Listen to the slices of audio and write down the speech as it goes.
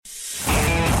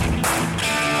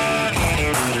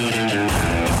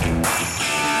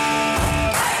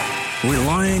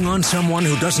Relying on someone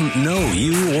who doesn't know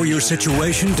you or your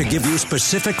situation to give you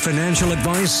specific financial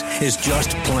advice is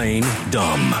just plain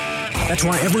dumb. That's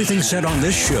why everything said on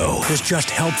this show is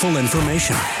just helpful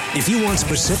information. If you want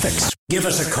specifics, give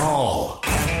us a call.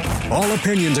 All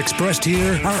opinions expressed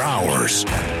here are ours.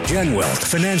 GenWealth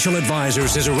Financial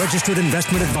Advisors is a registered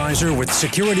investment advisor with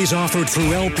securities offered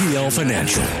through LPL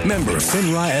Financial. Member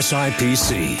FINRA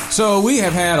SIPC. So we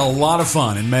have had a lot of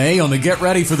fun in May on the Get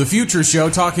Ready for the Future show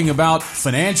talking about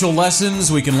financial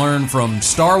lessons we can learn from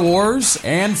Star Wars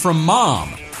and from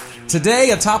Mom. Today,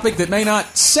 a topic that may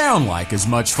not sound like as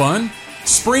much fun,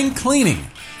 spring cleaning.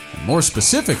 And more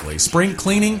specifically, spring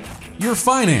cleaning your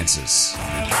finances.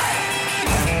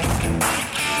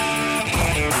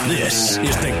 This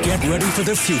is the Get Ready for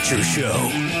the Future show.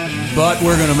 But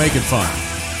we're going to make it fun.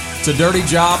 It's a dirty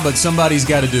job, but somebody's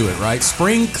got to do it, right?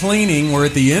 Spring cleaning, we're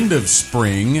at the end of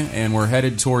spring, and we're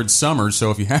headed towards summer.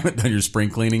 So if you haven't done your spring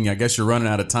cleaning, I guess you're running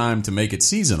out of time to make it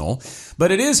seasonal.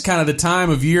 But it is kind of the time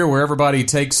of year where everybody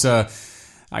takes,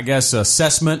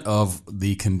 assessment of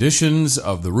the conditions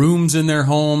of the rooms in their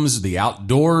homes, the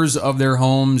outdoors of their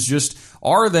homes. Just,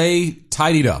 are they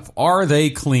tidied up? Are they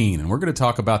clean? And we're going to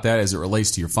talk about that as it relates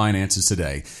to your finances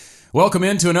today. Welcome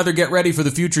into another Get Ready for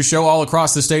the Future show all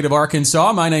across the state of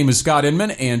Arkansas. My name is Scott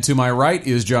Inman, and to my right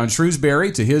is John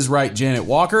Shrewsbury. To his right, Janet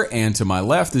Walker, and to my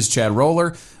left is Chad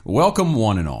Roller. Welcome,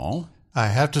 one and all. I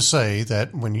have to say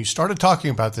that when you started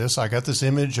talking about this, I got this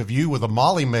image of you with a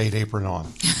Molly Maid apron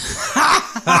on.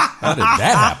 How did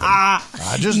that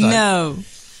happen? No.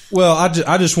 Well,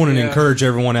 I just wanted to encourage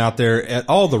everyone out there. At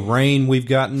all the rain we've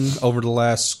gotten over the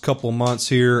last couple of months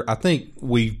here, I think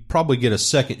we probably get a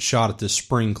second shot at this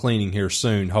spring cleaning here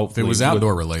soon, hopefully. If it was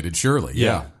outdoor related, surely.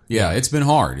 Yeah, it's been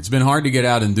hard. It's been hard to get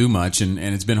out and do much, and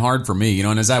it's been hard for me.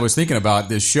 And as I was thinking about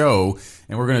this show,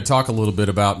 and we're going to talk a little bit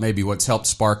about maybe what's helped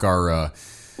spark our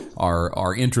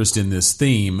interest in this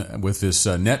theme with this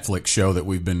Netflix show that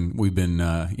we've been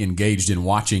engaged in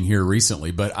watching here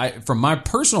recently. But from my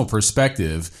personal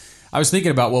perspective, I was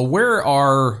thinking about, well, where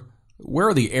are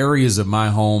the areas of my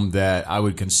home that I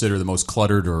would consider the most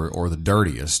cluttered or the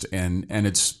dirtiest? And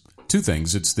it's two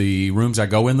things. It's the rooms I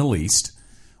go in the least,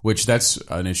 which that's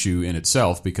an issue in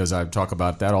itself because I talk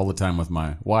about that all the time with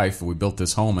my wife. We built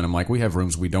this home, and I'm like, we have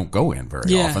rooms we don't go in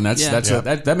very often.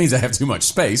 That means I have too much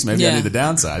space. Maybe I need to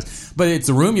downsize. But it's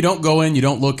the room you don't go in, you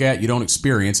don't look at, you don't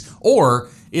experience, or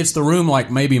it's the room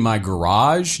like maybe my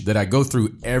garage that I go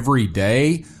through every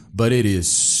day, but it is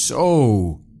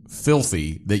so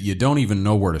filthy that you don't even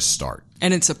know where to start.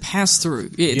 And it's a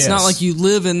pass-through. It's not like you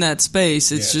live in that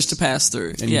space. It's just a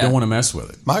pass-through. And you don't want to mess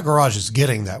with it. My garage is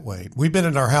getting that way. We've been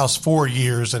in our house 4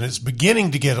 years, and it's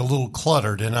beginning to get a little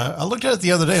cluttered. And I looked at it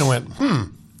the other day and went,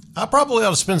 I probably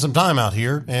ought to spend some time out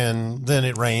here. And then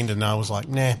it rained, and I was like,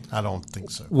 nah, I don't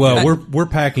think so. Well, we're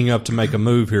packing up to make a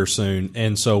move here soon,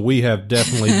 and so we have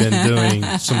definitely been doing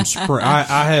some spring.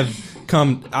 I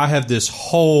have this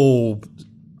whole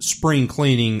spring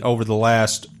cleaning over the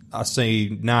last, I say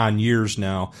 9 years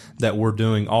now that we're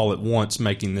doing all at once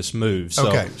making this move.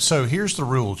 So here's the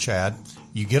rule, Chad.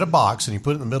 You get a box and you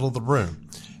put it in the middle of the room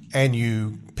and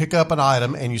you pick up an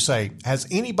item and you say, has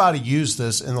anybody used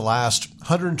this in the last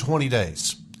 120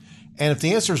 days? And if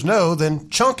the answer is no, then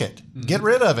chunk it. Get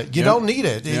rid of it. You don't need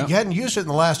it. If you hadn't used it in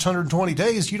the last 120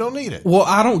 days, you don't need it. Well,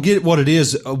 I don't get what it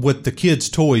is with the kids'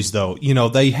 toys, though. You know,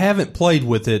 they haven't played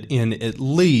with it in at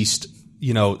least,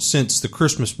 since the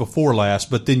Christmas before last,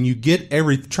 but then you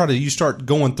you start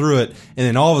going through it, and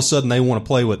then all of a sudden they want to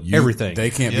play with everything.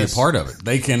 They can't be a part of it.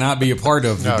 They cannot be a part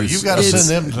of it. No, you've got to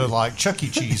send them to like Chuck E.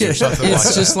 Cheese or something like that.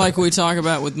 It's just like we talk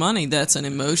about with money. That's an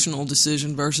emotional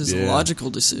decision versus a logical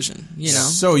decision,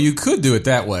 So you could do it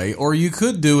that way, or you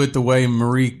could do it the way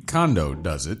Marie Kondo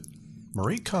does it.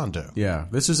 Marie Kondo. Yeah,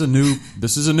 this is a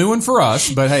new one for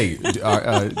us. But hey, is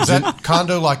that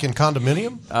condo like in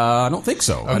condominium? I don't think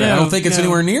so. Okay. I don't think it's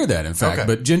anywhere near that. In fact,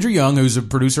 but Ginger Young, who's a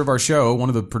producer of our show, one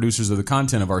of the producers of the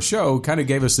content of our show, kind of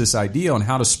gave us this idea on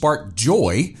how to spark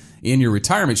joy in your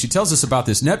retirement. She tells us about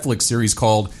this Netflix series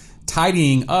called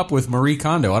Tidying Up with Marie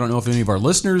Kondo. I don't know if any of our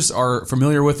listeners are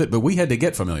familiar with it, but we had to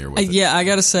get familiar with it. Yeah, I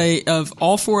got to say, of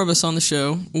all four of us on the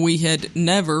show, we had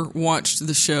never watched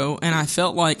the show, and I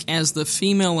felt like as the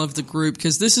female of the group,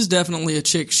 because this is definitely a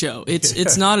chick show.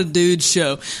 It's not a dude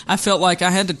show. I felt like I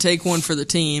had to take one for the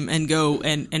team and go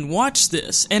and watch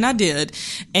this, and I did.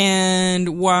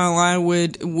 And while I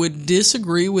would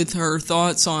disagree with her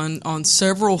thoughts on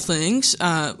several things,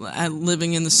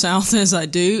 living in the South as I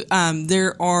do,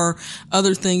 there are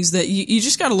other things that you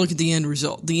just got to look at the end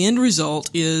result. The end result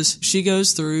is she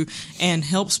goes through and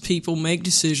helps people make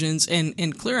decisions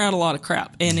and clear out a lot of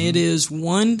crap. And it is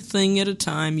one thing at a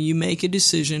time. You make a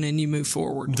decision and you move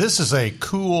forward. This is a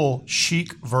cool,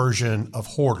 chic version of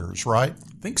Hoarders, right?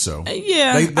 I think so.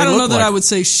 Yeah, I don't know that I would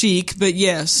say chic, but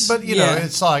yes. But you know,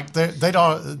 it's like they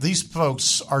don't. These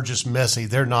folks are just messy.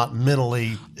 They're not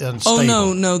mentally unstable.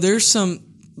 Oh no, there's some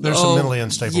mentally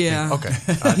unstable yeah. people. Okay.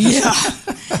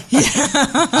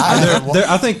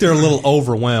 I think they're a little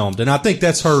overwhelmed, and I think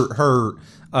that's her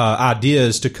idea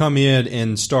is to come in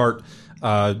and start.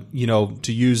 To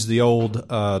use the old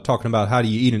talking about how do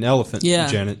you eat an elephant,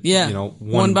 Janet? Yeah.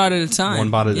 One bite at a time. One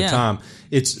bite at a time.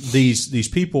 It's these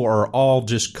people are all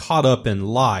just caught up in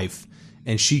life,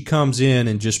 and she comes in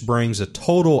and just brings a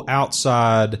total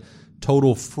outside,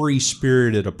 total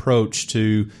free-spirited approach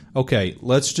to, okay,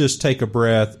 let's just take a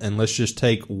breath and let's just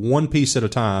take one piece at a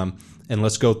time and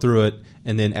let's go through it.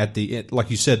 And then at the end, like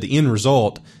you said, the end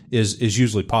result is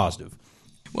usually positive.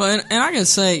 Well, and I gotta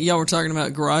say, y'all were talking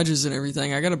about garages and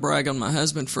everything. I gotta brag on my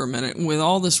husband for a minute. With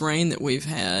all this rain that we've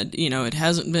had, it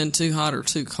hasn't been too hot or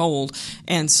too cold.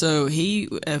 And so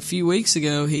a few weeks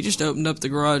ago, he just opened up the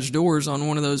garage doors on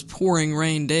one of those pouring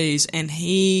rain days and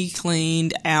he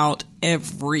cleaned out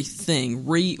everything,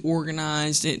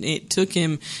 reorganized it. It took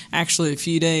him actually a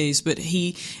few days, but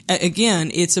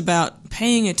it's about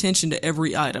paying attention to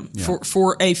every item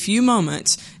for a few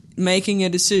moments. Making a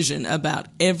decision about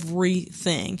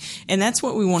everything. And that's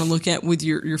what we want to look at with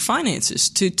your finances,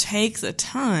 to take the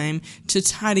time to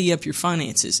tidy up your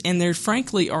finances. And there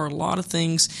frankly are a lot of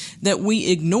things that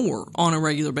we ignore on a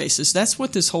regular basis. That's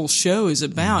what this whole show is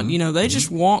about. They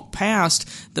just walk past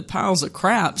the piles of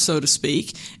crap, so to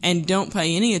speak, and don't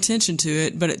pay any attention to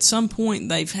it. But at some point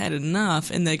they've had enough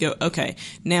and they go, okay,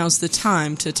 now's the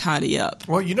time to tidy up.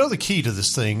 Well, the key to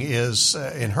this thing is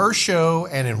in her show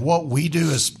and in what we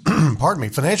do as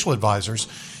financial advisors,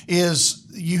 is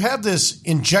you have this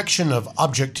injection of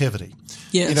objectivity.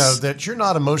 Yes. That you're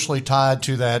not emotionally tied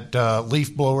to that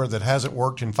leaf blower that hasn't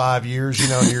worked in 5 years.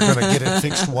 You're going to get it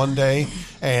fixed one day,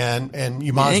 and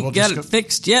you might as well just got it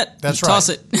fixed yet. That's Toss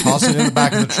right. it. Toss it in the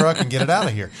back of the truck and get it out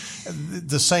of here.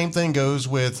 The same thing goes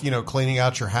with cleaning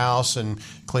out your house and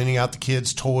cleaning out the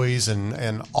kids' toys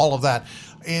and all of that.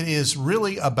 It is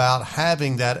really about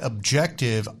having that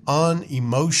objective,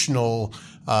 unemotional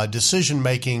decision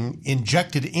making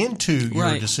injected into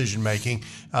your decision making,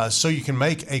 so you can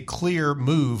make a clear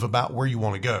move about where you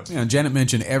want to go. Janet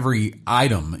mentioned every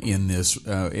item in this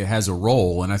it has a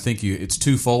role, and I think it's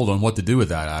twofold on what to do with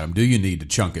that item. Do you need to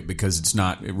chunk it because it's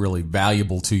not really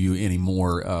valuable to you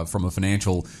anymore from a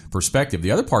financial perspective?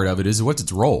 The other part of it is what's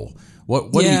its role.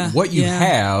 What you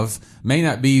have may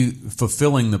not be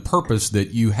fulfilling the purpose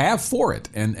that you have for it,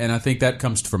 and I think that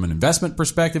comes from an investment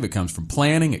perspective. It comes from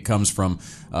planning. It comes from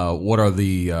what are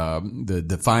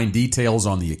the fine details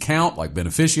on the account, like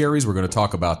beneficiaries. We're going to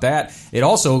talk about that. It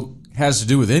also has to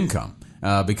do with income.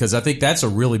 Because I think that's a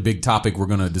really big topic we're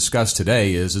going to discuss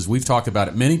today. Is we've talked about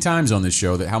it many times on this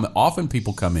show, that how often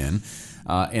people come in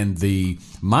and the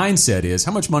mindset is,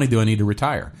 how much money do I need to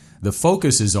retire? The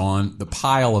focus is on the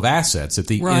pile of assets at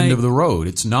the end of the road.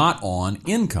 It's not on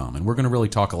income. And we're going to really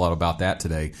talk a lot about that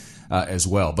today as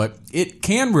well. But it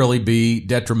can really be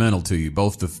detrimental to you,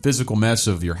 both the physical mess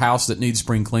of your house that needs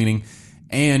spring cleaning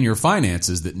and your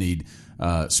finances that need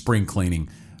spring cleaning.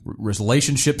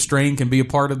 Relationship strain can be a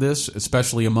part of this,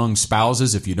 especially among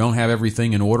spouses if you don't have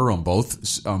everything in order on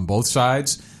both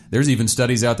sides. There's even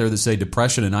studies out there that say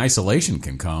depression and isolation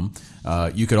can come.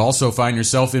 You could also find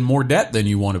yourself in more debt than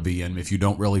you want to be in if you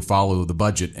don't really follow the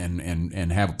budget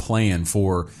and have a plan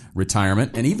for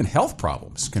retirement. And even health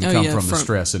problems can come from the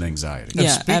stress and anxiety.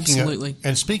 Absolutely.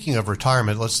 And speaking of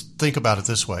retirement, let's think about it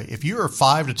this way. If you are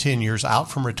 5 to 10 years out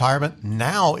from retirement,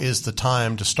 now is the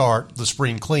time to start the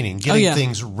spring cleaning, getting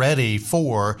things ready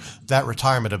for that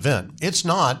retirement event. It's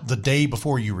not the day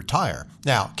before you retire.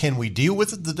 Now, can we deal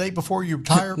with it the day before you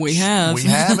retire? We have. We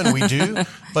have and we do,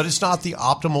 but it's not the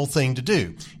optimal thing to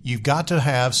do. You've got to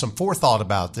have some forethought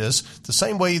about this. The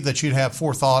same way that you'd have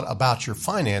forethought about your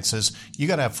finances, you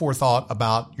got to have forethought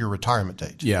about your retirement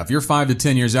date. Yeah, if you're 5 to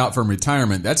 10 years out from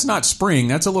retirement, that's not spring.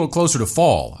 That's a little closer to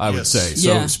fall, I would say.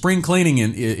 So spring cleaning,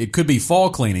 and it could be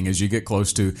fall cleaning as you get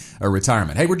close to a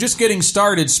retirement. Hey, we're just getting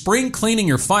started. Spring cleaning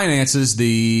your finances.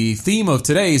 The theme of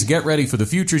today's Get Ready for the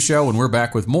Future show, and we're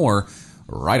back with more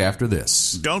right after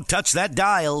this. Don't touch that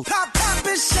dial. Pop,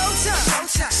 it's showtime.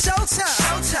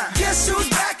 Showtime. Guess who's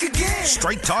back again?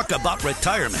 Straight talk about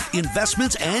retirement,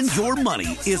 investments, and your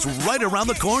money is right around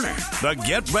the corner. The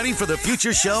Get Ready for the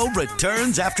Future show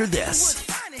returns after this.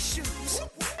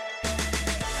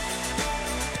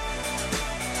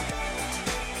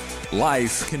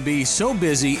 Life can be so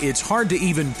busy it's hard to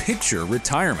even picture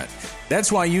retirement.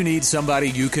 That's why you need somebody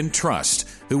you can trust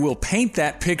who will paint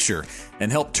that picture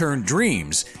and help turn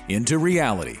dreams into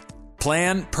reality.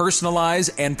 Plan, personalize,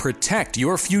 and protect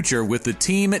your future with the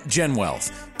team at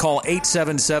GenWealth. Call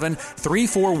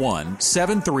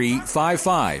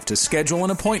 877-341-7355 to schedule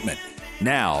an appointment.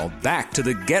 Now, back to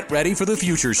the Get Ready for the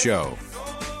Future show.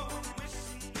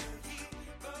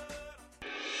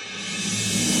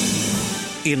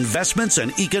 Investments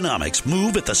and economics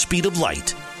move at the speed of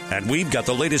light. And we've got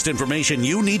the latest information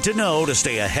you need to know to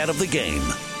stay ahead of the game.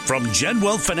 From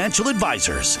GenWealth Financial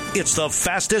Advisors, it's the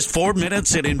fastest 4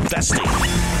 minutes in investing.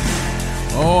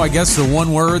 Oh, I guess the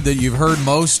one word that you've heard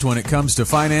most when it comes to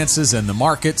finances and the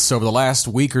markets over the last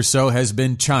week or so has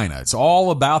been China. It's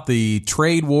all about the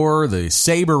trade war, the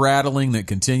saber rattling that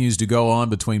continues to go on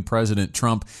between President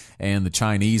Trump and the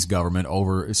Chinese government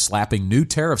over slapping new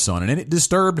tariffs on it. And it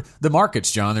disturbed the markets,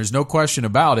 John. There's no question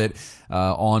about it.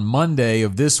 On Monday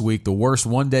of this week, the worst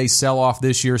one-day sell-off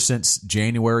this year since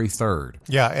January 3rd.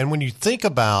 Yeah, and when you think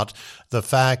about the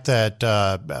fact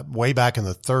that way back in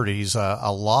the 30s,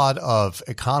 a lot of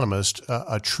economists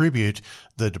attribute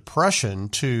the depression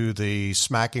to the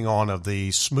smacking on of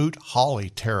the Smoot-Hawley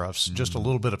tariffs. Just a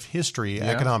little bit of history,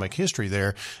 economic history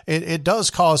there. It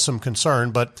does cause some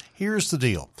concern, but here's the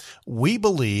deal. We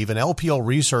believe, and LPL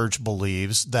Research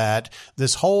believes, that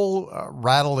this whole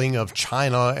rattling of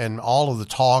China and all of the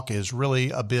talk is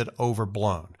really a bit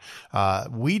overblown.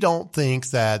 We don't think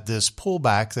that this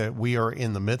pullback that we are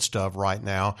in the midst of right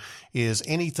now is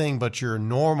anything but your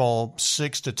normal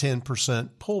 6 to 10%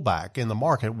 pullback in the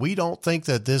market. We don't think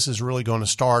that this is really going to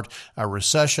start a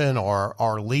recession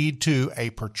or lead to a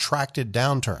protracted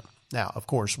downturn. Now, of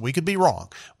course, we could be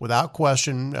wrong. Without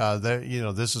question,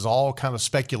 this is all kind of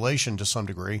speculation to some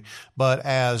degree. But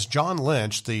as John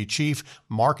Lynch, the chief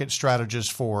market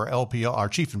strategist for LPL, our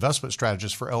chief investment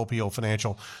strategist for LPL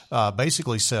Financial,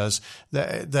 basically says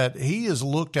that he has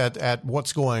looked at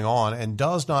what's going on and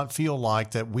does not feel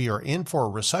like that we are in for a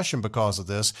recession because of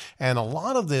this. And a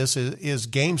lot of this is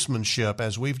gamesmanship,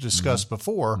 as we've discussed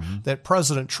before, that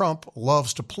President Trump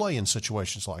loves to play in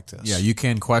situations like this. Yeah, you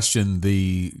can question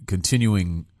the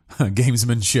continuing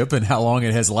gamesmanship and how long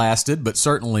it has lasted, but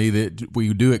certainly that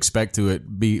we do expect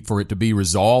for it to be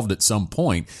resolved at some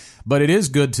point. But it is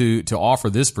good to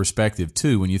offer this perspective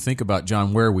too. When you think about,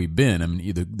 John, where we've been, I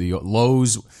mean, the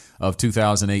lows of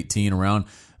 2018 around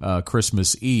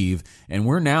Christmas Eve, and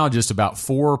we're now just about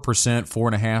 4%,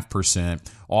 4.5%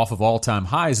 off of all-time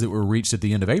highs that were reached at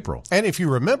the end of April. And if you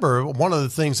remember, one of the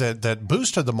things that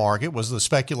boosted the market was the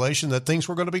speculation that things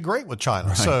were going to be great with China.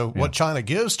 Right, so what China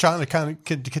gives, China kind of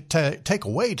could take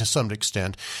away to some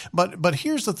extent. But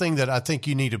here's the thing that I think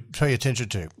you need to pay attention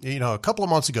to. You know, a couple of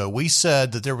months ago, we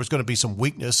said that there was going to be some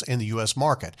weakness in the U.S.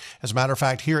 market. As a matter of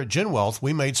fact, here at GenWealth,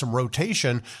 we made some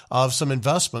rotation of some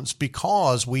investments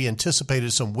because we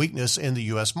anticipated some weakness in the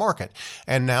U.S. market.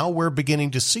 And now we're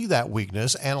beginning to see that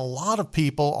weakness, and a lot of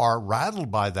people are rattled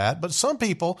by that. But some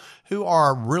people who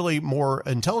are really more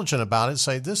intelligent about it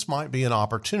say this might be an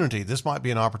opportunity. This might be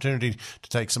an opportunity to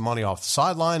take some money off the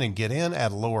sideline and get in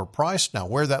at a lower price. Now,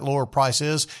 where that lower price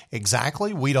is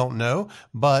exactly, we don't know.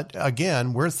 But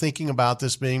again, we're thinking about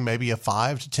this being maybe a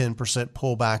 5 to 10%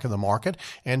 pullback in the market.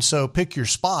 And so pick your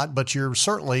spot, but you're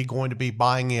certainly going to be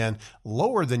buying in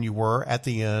lower than you were at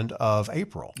the end of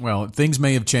April. Well, things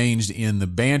may have changed in the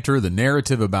banter, the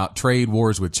narrative about trade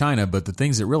wars with China, but the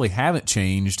things that really haven't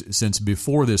changed since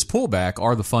before this pullback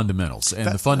are the fundamentals.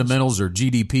 And the fundamentals are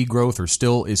GDP growth is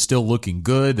still looking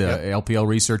good. LPL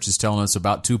Research is telling us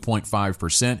about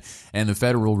 2.5%, and the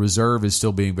Federal Reserve is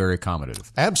still being very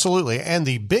accommodative. Absolutely. And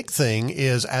the big thing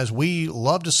is, as we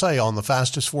love to say on the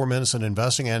fastest 4 minutes in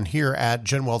investing and here at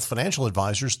GenWealth Financial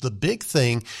Advisors, the big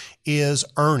thing is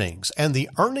earnings. And the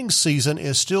earnings season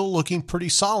is still looking pretty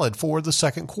solid for the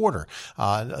second quarter.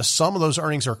 Some of those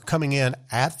earnings are coming in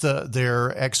at their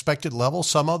expected level.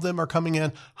 Some of them are coming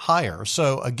in higher.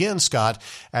 So again, Scott,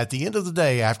 at the end of the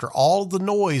day, after all of the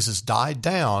noise has died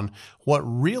down, what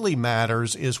really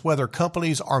matters is whether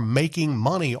companies are making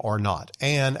money or not.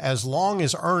 And as long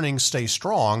as earnings stay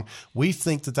strong, we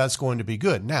think that that's going to be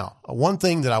good. Now, one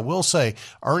thing that I will say,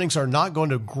 earnings are not going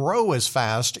to grow as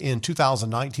fast in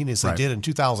 2019 as they did in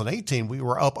 2018. We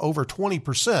were up over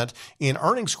 20% in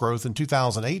earnings growth in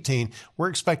 2018. We're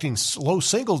expecting low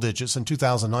single digits in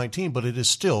 2019, but it is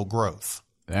still growth.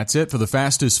 That's it for the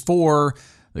fastest four.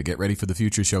 The Get Ready for the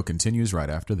Future show continues right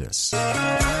after this.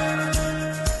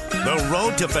 The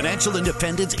road to financial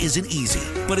independence isn't easy,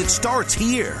 but it starts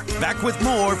here. Back with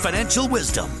more financial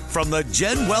wisdom from the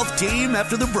GenWealth team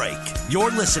after the break. You're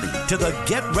listening to the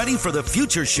Get Ready for the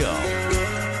Future show.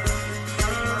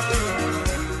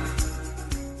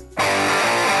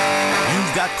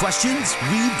 got questions,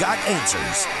 we've got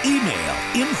answers. Email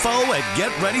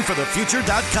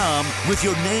info@getreadyforthefuture.com with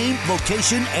your name,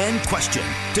 location, and question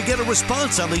to get a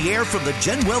response on the air from the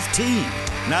GenWealth team.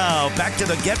 Now, back to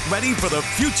the Get Ready for the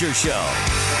Future show.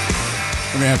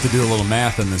 We're going to have to do a little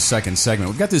math in this second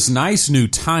segment. We've got this nice new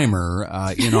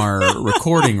timer in our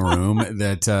recording room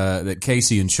that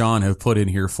Casey and Sean have put in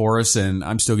here for us, and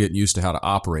I'm still getting used to how to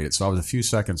operate it. So I was a few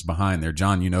seconds behind there.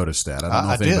 John, you noticed that. I don't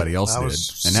know if anybody else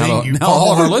did. And now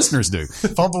all of our listeners do.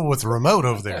 Fumble with the remote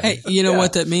over there. Hey, you know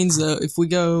what that means, though? If we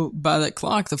go by that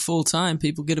clock the full time,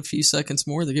 people get a few seconds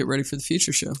more to get ready for the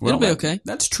future show. Well, it'll be okay.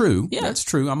 That's true. Yeah. That's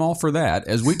true. I'm all for that.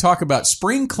 As we talk about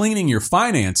spring cleaning your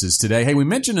finances today, hey, we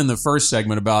mentioned in the first segment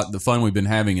about the fun we've been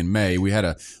having in May. We had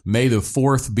a May the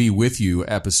 4th Be With You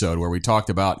episode where we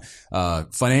talked about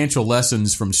financial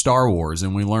lessons from Star Wars,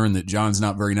 and we learned that John's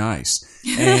not very nice.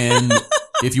 And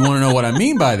if you want to know what I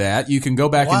mean by that, you can go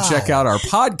back and check out our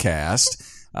podcast.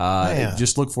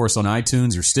 Just look for us on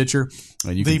iTunes or Stitcher.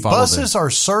 You the can follow buses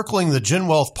are circling the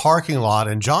GenWealth parking lot,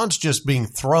 and John's just being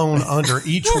thrown under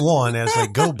each one as they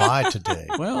go by today.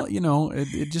 Well, you know,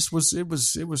 it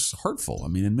was hurtful. I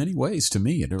mean, in many ways to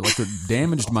me, it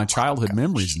damaged my childhood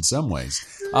memories in some ways.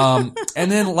 And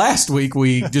then last week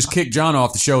we just kicked John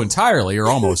off the show entirely, or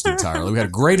almost entirely. We had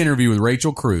a great interview with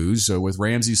Rachel Cruz with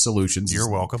Ramsey Solutions. You're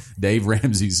welcome. Dave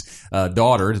Ramsey's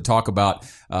daughter, to talk about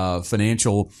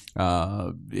financial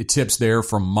tips there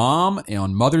from Mom.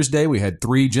 On Mother's Day, we had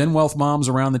 3 GenWealth moms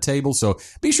around the table. So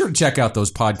be sure to check out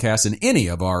those podcasts and any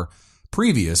of our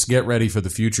previous Get Ready for the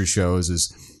Future shows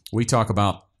as we talk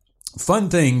about fun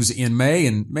things in May.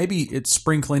 And maybe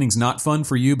spring cleaning's not fun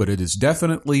for you, but it is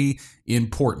definitely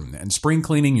important. And spring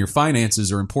cleaning your finances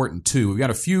are important too. We've got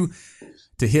a few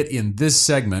to hit in this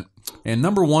segment. And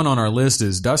number 1 on our list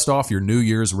is dust off your New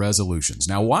Year's resolutions.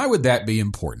 Now, why would that be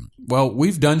important? Well,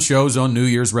 we've done shows on New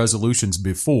Year's resolutions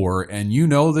before, and you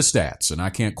know the stats. And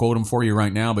I can't quote them for you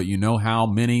right now, but you know how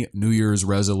many New Year's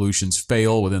resolutions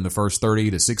fail within the first 30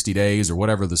 to 60 days or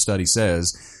whatever the study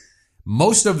says.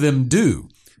 Most of them do.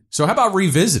 So how about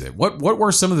revisit it? What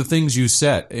were some of the things you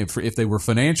set if they were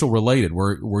financial related?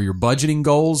 Were your budgeting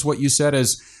goals what you set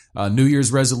as New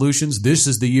Year's resolutions? This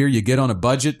is the year you get on a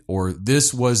budget, or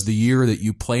this was the year that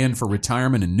you planned for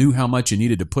retirement and knew how much you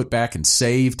needed to put back and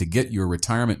save to get your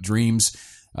retirement dreams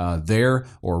there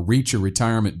or reach your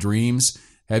retirement dreams?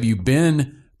 Have you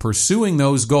been pursuing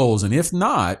those goals? And if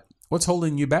not, what's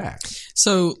holding you back?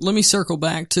 So let me circle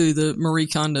back to the Marie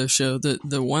Kondo show,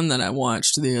 the one that I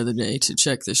watched the other day to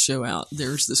check this show out.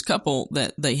 There's this couple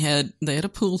that they had a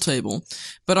pool table,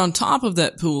 but on top of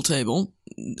that pool table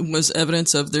was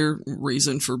evidence of their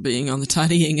reason for being on the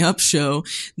Tidying Up show.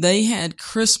 They had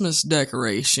Christmas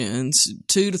decorations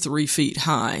 2 to 3 feet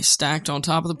high stacked on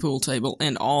top of the pool table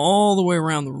and all the way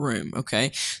around the room.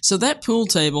 Okay. So that pool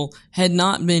table had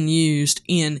not been used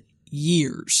in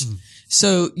years.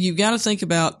 So you've got to think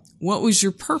about, what was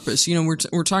your purpose? You know,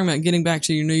 we're talking about getting back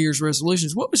to your New Year's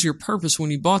resolutions. What was your purpose when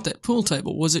you bought that pool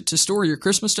table? Was it to store your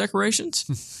Christmas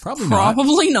decorations? Probably not.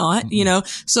 Probably not, you know.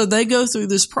 So they go through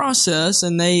this process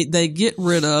and they get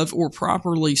rid of or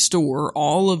properly store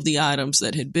all of the items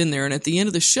that had been there. And at the end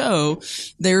of the show,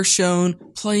 they're shown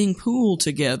playing pool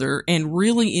together and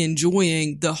really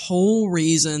enjoying the whole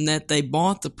reason that they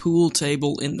bought the pool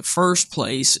table in the first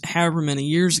place, however many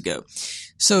years ago.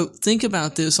 So think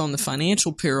about this on the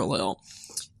financial parallel.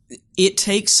 It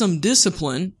takes some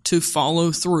discipline to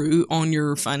follow through on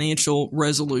your financial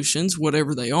resolutions,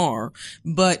 whatever they are.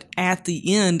 But at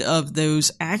the end of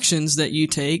those actions that you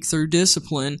take through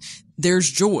discipline,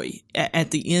 there's joy at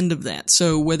the end of that.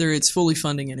 So whether it's fully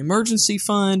funding an emergency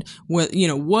fund,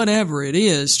 whatever it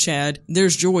is, Chad,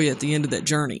 there's joy at the end of that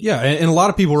journey. Yeah, and a lot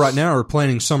of people right now are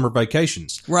planning summer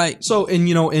vacations. Right. So, and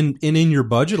in your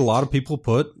budget, a lot of people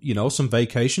put, some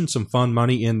vacation, some fun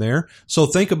money in there. So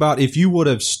think about if you would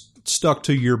have stuck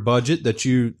to your budget that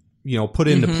you put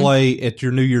into play at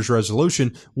your New Year's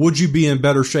resolution, would you be in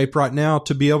better shape right now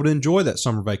to be able to enjoy that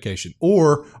summer vacation?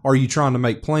 Or are you trying to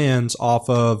make plans off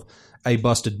of a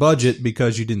busted budget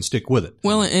because you didn't stick with it?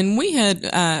 Well, and we had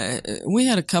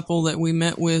a couple that we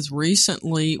met with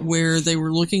recently where they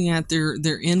were looking at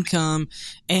their income,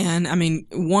 and I mean,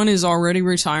 one is already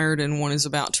retired and one is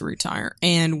about to retire.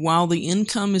 And while the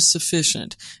income is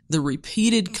sufficient, the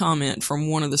repeated comment from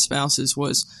one of the spouses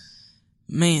was,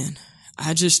 "Man,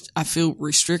 I feel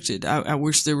restricted. I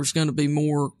wish there was going to be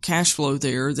more cash flow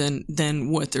there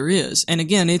than what there is." And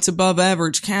again, it's above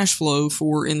average cash flow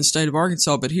in the state of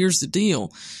Arkansas. But here's the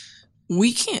deal.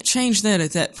 we can't change that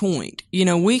at that point.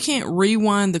 We can't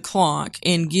rewind the clock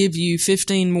and give you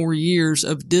 15 more years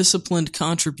of disciplined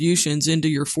contributions into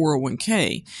your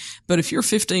 401k. But if you're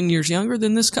 15 years younger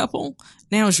than this couple,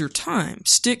 now's your time.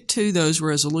 Stick to those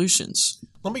resolutions.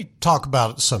 Let me talk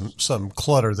about some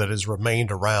clutter that has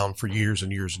remained around for years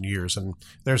and years and years. And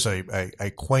there's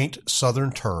a quaint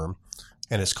Southern term,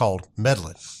 and it's called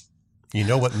meddling. You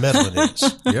know what meddling is,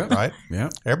 right? Yeah.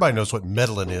 Everybody knows what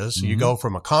meddling is. Mm-hmm. You go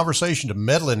from a conversation to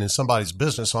meddling in somebody's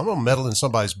business. So I'm going to meddle in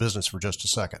somebody's business for just a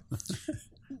second.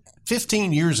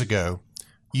 15 years ago,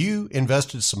 you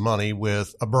invested some money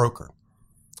with a broker,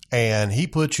 and he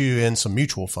put you in some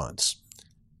mutual funds.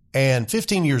 And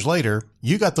 15 years later,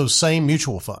 you got those same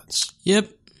mutual funds. Yep.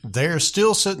 They're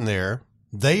still sitting there.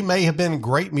 They may have been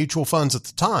great mutual funds at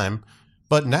the time,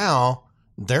 but now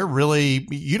you don't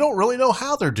really know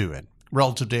how they're doing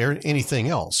relative to anything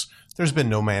else. There's been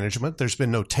no management. There's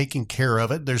been no taking care of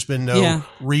it. There's been no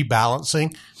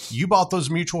rebalancing. You bought those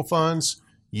mutual funds.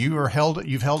 You've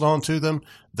held on to them.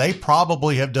 They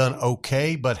probably have done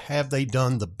okay, but have they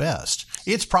done the best?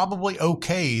 It's probably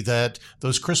okay that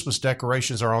those Christmas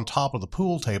decorations are on top of the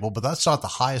pool table, but that's not the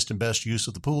highest and best use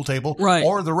of the pool table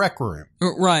or the rec room.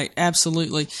 Right.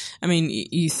 Absolutely. I mean,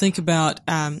 you think about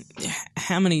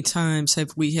how many times have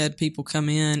we had people come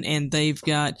in and they've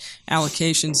got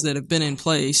allocations that have been in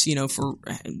place, for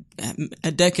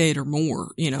a decade or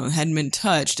more, hadn't been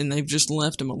touched, and they've just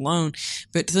left them alone.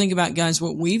 But think about, guys,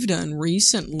 what we've done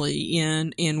recently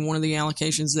in one of the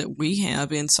allocations that we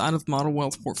have inside of Model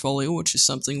Wealth Portfolio, which is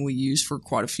something we use for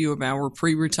quite a few of our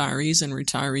pre-retirees and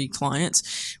retiree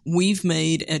clients. We've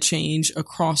made a change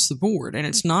across the board. And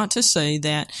it's not to say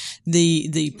that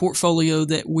the portfolio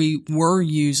that we were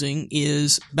using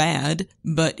is bad,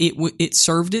 but it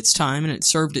served its time and it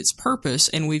served its purpose.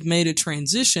 And we've made a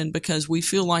transition because we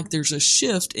feel like there's a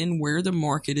shift in where the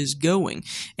market is going.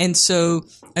 And so,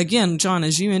 again, John,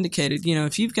 as you indicated,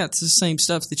 if you've got the same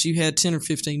stuff that you had 10 or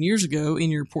 15 years ago in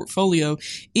your portfolio,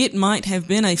 it might have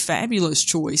been a fabulous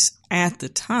choice at the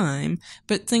time,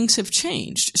 but things have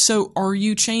changed. So are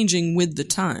you changing with the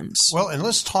times? Well, and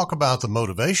let's talk about the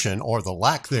motivation or the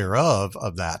lack thereof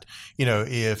of that.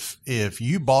 If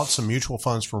you bought some mutual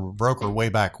funds from a broker way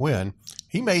back when,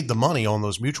 he made the money on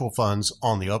those mutual funds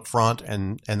on the upfront,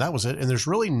 and that was it. And there's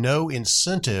really no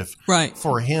incentive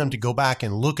for him to go back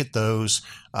and look at those,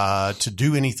 to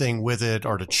do anything with it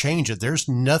or to change it. There's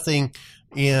nothing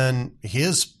in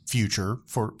his future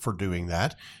for doing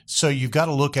that. So you've got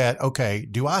to look at, okay,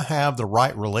 do I have the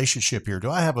right relationship here? Do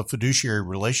I have a fiduciary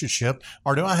relationship,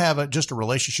 or do I have just a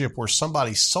relationship where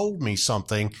somebody sold me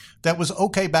something that was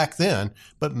okay back then,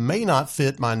 but may not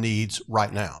fit my needs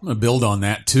right now? I'm going to build on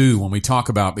that too when we talk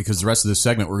about, because the rest of this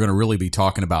segment, we're going to really be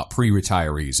talking about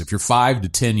pre-retirees. If you're 5 to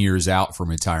 10 years out from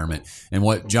retirement, and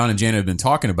what John and Janet have been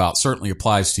talking about certainly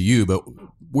applies to you, but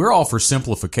we're all for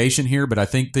simplification here, but I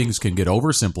think things can get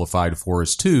oversimplified for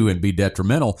us too and be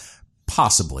detrimental,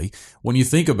 possibly. When you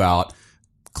think about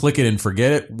click it and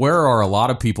forget it, where are a lot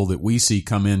of people that we see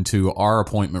come into our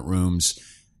appointment rooms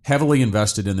heavily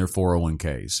invested in their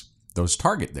 401ks? Those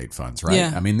target date funds, right?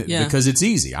 Yeah, because it's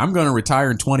easy. I'm going to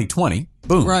retire in 2020.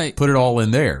 Boom. Put it all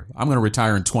in there. I'm going to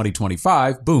retire in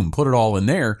 2025. Boom. Put it all in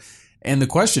there. And the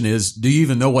question is, do you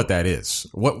even know what that is?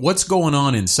 What's going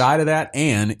on inside of that?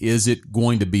 And is it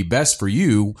going to be best for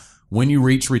you when you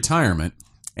reach retirement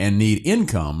and need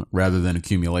income rather than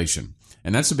accumulation?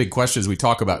 And that's a big question as we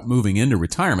talk about moving into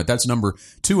retirement. That's number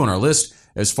 2 on our list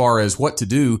as far as what to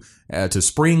do to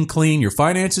spring clean your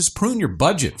finances, prune your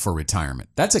budget for retirement.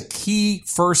 That's a key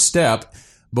first step.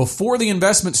 Before the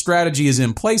investment strategy is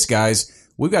in place, guys,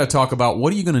 we've got to talk about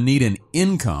what are you going to need in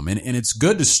income. And it's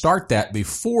good to start that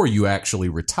before you actually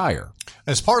retire.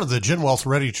 As part of the GenWealth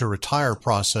Ready to Retire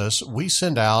process, we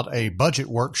send out a budget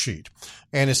worksheet.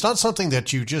 And it's not something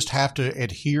that you just have to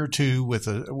adhere to with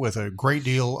a great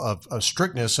deal of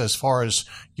strictness as far as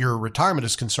your retirement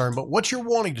is concerned. But what you're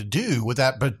wanting to do with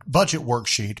that budget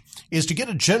worksheet is to get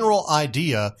a general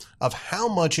idea of how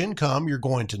much income you're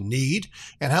going to need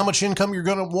and how much income you're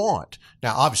going to want.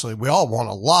 Now, obviously, we all want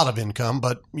a lot of income,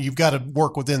 but you've got to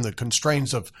work within the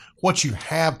constraints of what you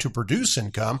have to produce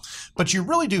income. But you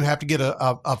really do have to get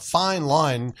a fine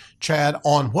line, Chad,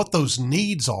 on what those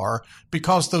needs are,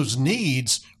 because those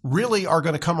needs really are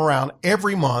going to come around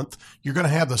every month. You're going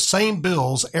to have the same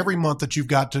bills every month that you've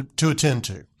got to attend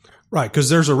to. Right, because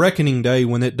there's a reckoning day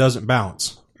when it doesn't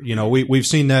balance. We've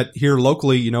seen that here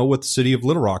locally, with the city of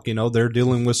Little Rock. They're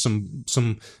dealing with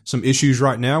some issues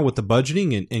right now with the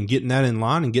budgeting and getting that in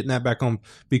line and getting that back on,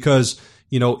 because,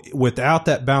 without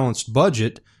that balanced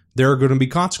budget, there are going to be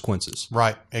consequences.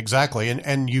 Right, exactly.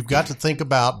 And you've got to think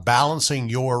about balancing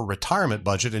your retirement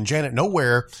budget. And Janet,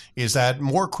 nowhere is that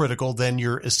more critical than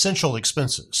your essential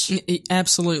expenses.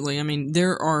 Absolutely. I mean,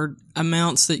 there are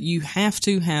amounts that you have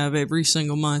to have every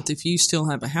single month. If you still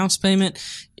have a house payment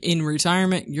in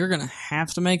retirement, you're going to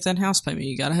have to make that house payment.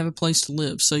 You got to have a place to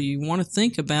live. So you want to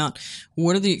think about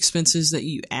what are the expenses that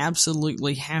you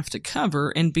absolutely have to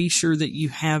cover and be sure that you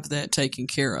have that taken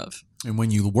care of. And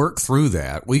when you work through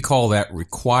that, we call that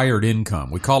required income.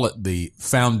 We call it the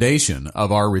foundation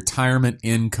of our retirement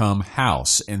income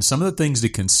house. And some of the things to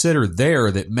consider there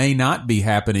that may not be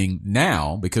happening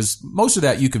now, because most of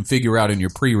that you can figure out in your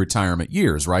pre-retirement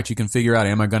years, right? You can figure out,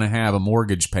 am I going to have a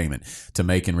mortgage payment to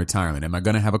make in retirement? Am I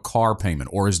going to have a car payment?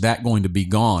 Or is that going to be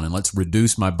gone? And let's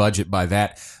reduce my budget by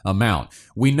that amount.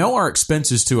 We know our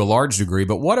expenses to a large degree,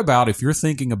 but what about if you're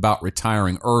thinking about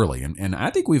retiring early? And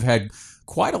I think we've had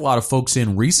quite a lot of folks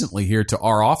in recently here to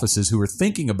our offices who are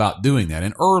thinking about doing that.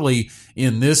 And early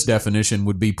in this definition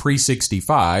would be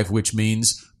pre-65, which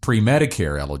means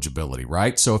pre-Medicare eligibility,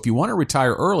 right? So if you want to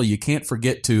retire early, you can't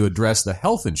forget to address the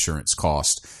health insurance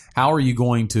cost. How are you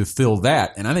going to fill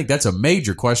that? And I think that's a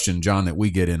major question, John, that we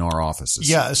get in our offices.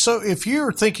 Yeah. So if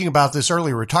you're thinking about this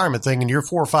early retirement thing and you're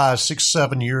 4, 5, 6,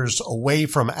 7 years away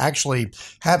from actually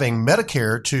having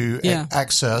Medicare to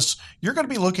access, you're going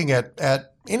to be looking at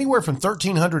anywhere from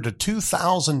 $1,300 to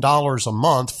 $2,000 a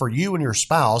month for you and your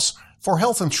spouse for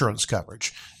health insurance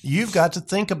coverage. You've got to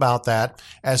think about that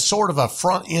as sort of a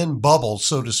front end bubble,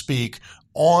 so to speak,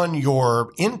 on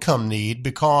your income need,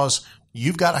 because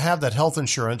you've got to have that health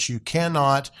insurance. You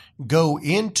cannot go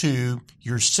into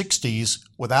your 60s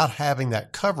without having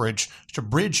that coverage to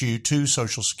bridge you to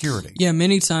Social Security. Yeah,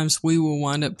 many times we will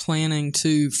wind up planning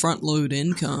to front load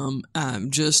income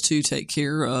just to take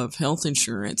care of health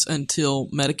insurance until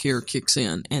Medicare kicks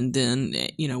in. And then,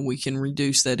 we can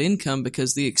reduce that income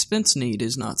because the expense need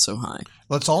is not so high.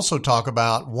 Let's also talk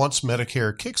about once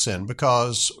Medicare kicks in,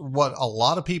 because what a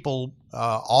lot of people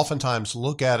oftentimes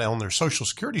look at on their Social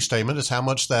Security statement is how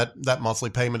much that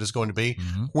monthly payment is going to be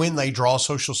when they draw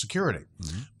Social Security.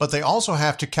 But they also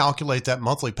have to calculate that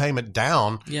monthly payment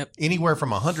down anywhere from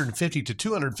 $150 to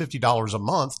 $250 a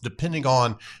month, depending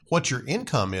on what your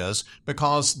income is,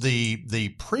 because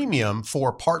the premium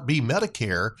for Part B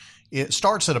Medicare, it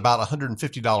starts at about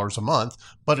 $150 a month,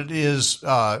 but it is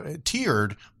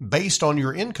tiered based on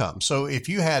your income. So if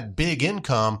you had big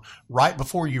income right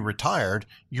before you retired,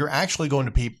 you're actually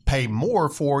going to pay more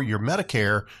for your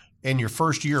Medicare in your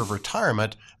first year of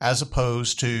retirement as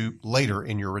opposed to later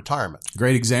in your retirement.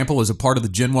 Great example. As a part of the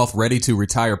GenWealth Ready to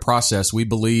Retire process, we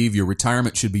believe your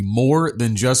retirement should be more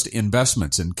than just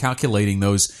investments, and calculating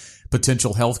those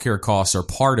potential healthcare costs are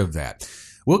part of that.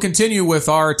 We'll continue with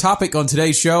our topic on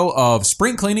today's show of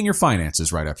spring cleaning your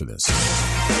finances right after this.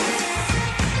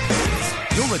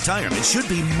 Your retirement should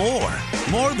be more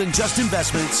than just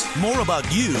investments, more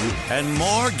about you, and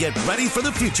more Get Ready for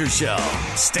the Future show.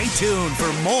 Stay tuned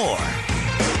for more.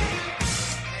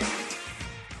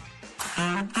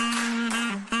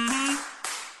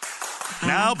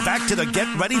 Now back to the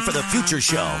Get Ready for the Future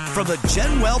show from the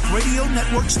GenWealth Radio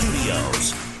Network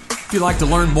studios. If you'd like to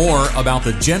learn more about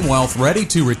the GenWealth Ready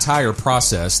to Retire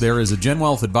process, there is a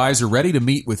GenWealth advisor ready to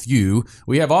meet with you.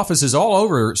 We have offices all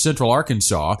over Central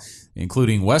Arkansas,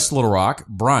 including West Little Rock,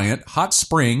 Bryant, Hot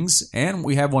Springs, and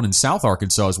we have one in South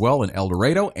Arkansas as well, in El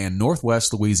Dorado, and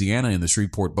Northwest Louisiana in the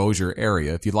Shreveport-Bossier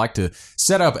area. If you'd like to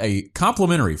set up a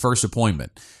complimentary first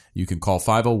appointment, you can call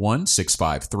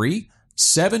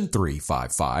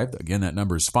 501-653-7355. Again, that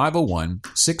number is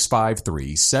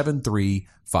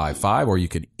 501-653-7355, or you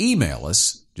can email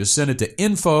us. Just send it to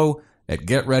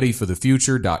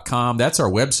info@getreadyforthefuture.com. That's our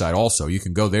website also. You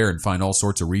can go there and find all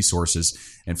sorts of resources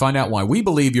and find out why we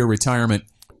believe your retirement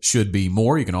should be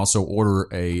more. You can also order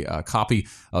a copy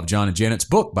of John and Janet's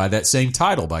book by that same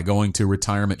title by going to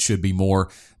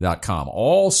retirementshouldbemore.com.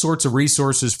 All sorts of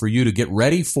resources for you to get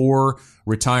ready for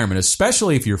retirement,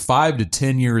 especially if you're 5 to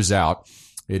 10 years out.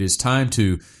 It is time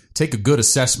to take a good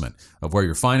assessment of where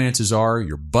your finances are,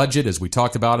 your budget, as we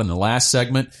talked about in the last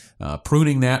segment,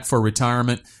 pruning that for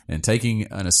retirement, and taking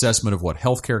an assessment of what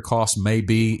healthcare costs may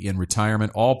be in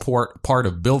retirement, all part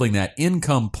of building that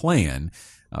income plan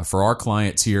for our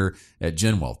clients here at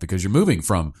GenWealth, because you're moving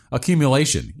from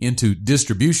accumulation into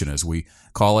distribution, as we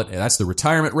call it. That's the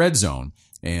retirement red zone,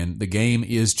 and the game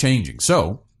is changing.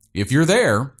 So if you're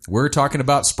there, we're talking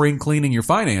about spring cleaning your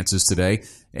finances today,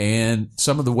 and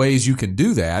some of the ways you can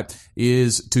do that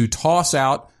is to toss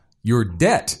out your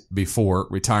debt before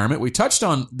retirement. We touched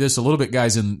on this a little bit,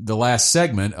 guys, in the last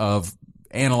segment of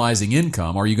analyzing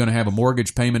income. Are you going to have a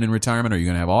mortgage payment in retirement? Are you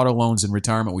going to have auto loans in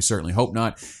retirement? We certainly hope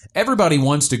not. Everybody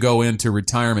wants to go into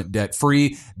retirement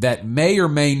debt-free. That may or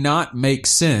may not make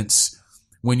sense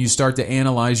when you start to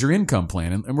analyze your income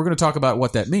plan. And we're going to talk about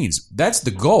what that means. That's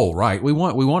the goal, right? We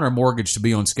want our mortgage to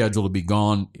be on schedule to be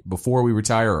gone before we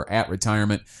retire or at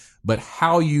retirement. But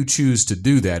how you choose to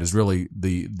do that is really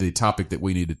the topic that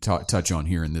we need to touch on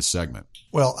here in this segment.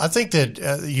 Well, I think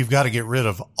that you've got to get rid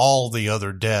of all the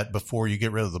other debt before you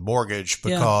get rid of the mortgage,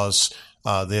 because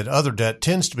the other debt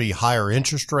tends to be higher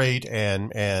interest rate,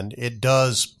 and it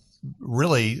does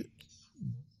really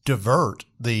divert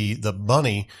the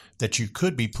money that you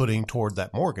could be putting toward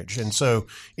that mortgage. And so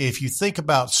if you think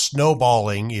about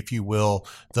snowballing, if you will,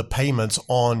 the payments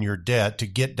on your debt to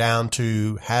get down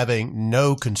to having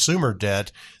no consumer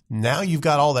debt, now you've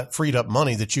got all that freed up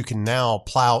money that you can now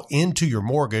plow into your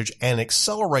mortgage and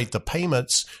accelerate the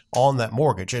payments on that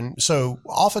mortgage. And so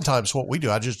oftentimes what we do,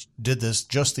 I just did this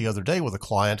just the other day with a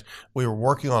client. We were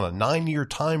working on a 9-year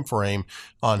time frame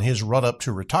on his run up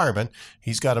to retirement.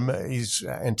 He's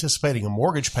anticipating a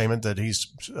mortgage payment that he's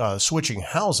switching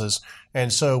houses.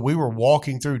 And so we were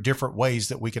walking through different ways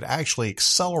that we could actually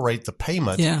accelerate the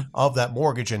payment of that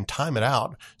mortgage and time it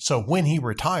out. So when he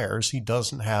retires, he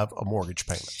doesn't have a mortgage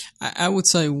payment. I would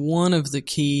say one of the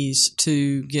keys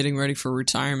to getting ready for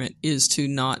retirement is to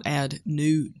not add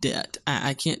new debt.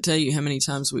 I can't tell you how many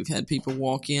times we've had people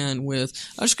walk in with,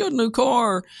 I just got a new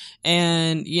car.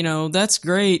 And, that's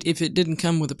great if it didn't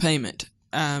come with a payment.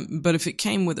 But if it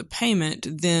came with a payment,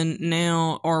 then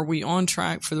now are we on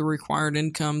track for the required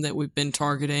income that we've been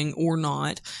targeting or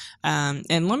not?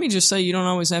 And let me just say, you don't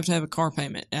always have to have a car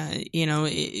payment.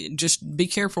 Just be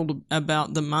careful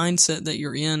about the mindset that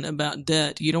you're in about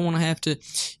debt. You don't want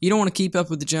to keep up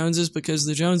with the Joneses, because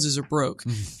the Joneses are broke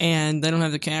and they don't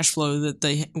have the cash flow that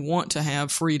they want to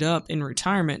have freed up in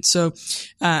retirement. So,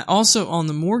 also on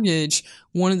the mortgage,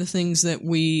 one of the things that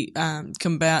we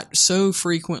combat so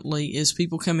frequently is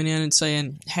people coming in and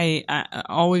saying, hey,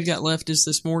 all we've got left is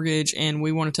this mortgage and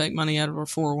we want to take money out of our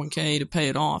 401k to pay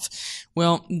it off.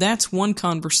 Well, that's one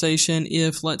conversation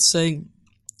if, let's say,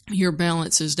 your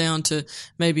balance is down to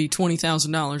maybe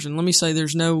 $20,000. And let me say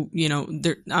there's no,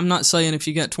 I'm not saying if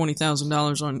you got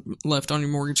 $20,000 left on your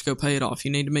mortgage, go pay it off.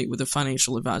 You need to meet with a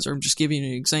financial advisor. I'm just giving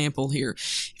you an example here.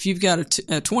 If you've got a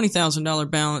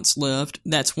 $20,000 balance left,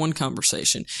 that's one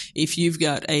conversation. If you've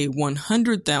got a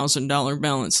 $100,000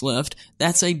 balance left,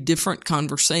 that's a different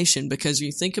conversation, because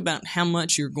you think about how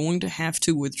much you're going to have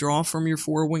to withdraw from your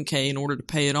 401k in order to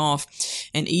pay it off.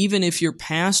 And even if you're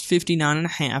past 59 and a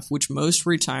half, which most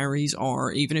retirees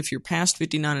are, even if you're past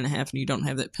 59 and a half and you don't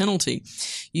have that penalty,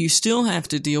 you still have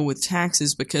to deal with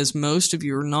taxes, because most of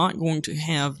you are not going to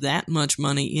have that much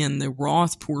money in the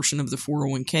Roth portion of the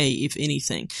 401k, if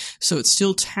anything. So it's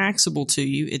still taxable to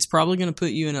you. It's probably going to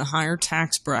put you in a higher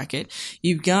tax bracket.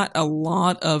 You've got a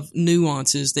lot of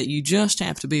nuances that you just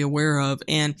have to be aware of.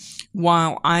 And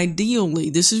while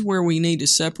ideally, this is where we need to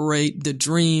separate the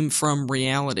dream from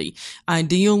reality.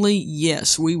 Ideally,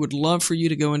 yes, we would love for you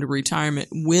to go into retirement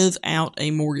without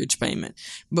a mortgage payment,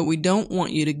 but we don't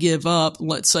want you to give up,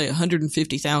 let's say,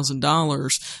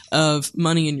 $150,000 of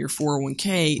money in your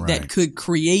 401k that could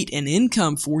create an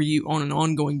income for you on an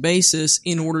ongoing basis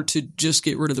in order to just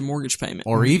get rid of the mortgage payment.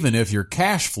 Or even if you're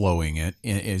cash flowing it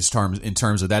in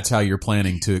terms of that's how you're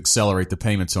planning to accelerate the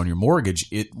payments on your mortgage,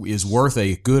 it is worth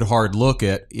a good hard look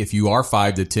at, if you are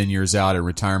 5 to 10 years out in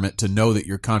retirement, to know that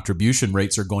your contribution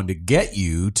rates are going to get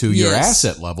you to your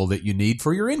asset level that you need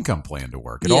for your income plan to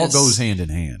work. It all goes hand in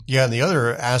hand. Yeah, and the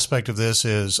other aspect of this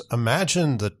is,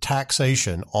 imagine the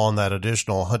taxation on that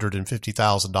additional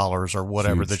 $150,000 or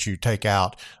whatever that you take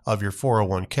out of your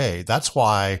 401k. That's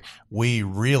why we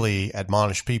really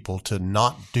admonish people to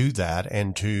not do that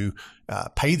and to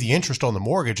pay the interest on the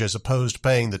mortgage, as opposed to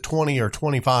paying the 20 or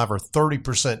 25 or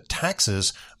 30%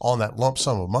 taxes on that lump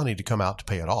sum of money to come out to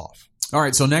pay it off. All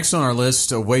right, so next on our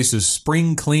list of ways to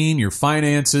spring clean your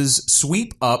finances,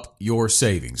 sweep up your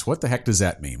savings. What the heck does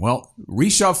that mean? Well,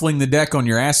 reshuffling the deck on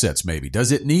your assets, maybe.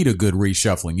 Does it need a good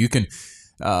reshuffling? You can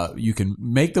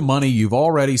make the money you've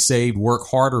already saved work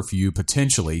harder for you,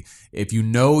 potentially, if you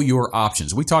know your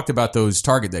options. We talked about those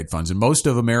target date funds, and most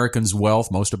of Americans' wealth,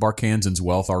 most of Arkansans'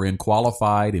 wealth, are in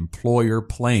qualified employer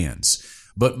plans.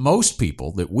 But most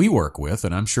people that we work with,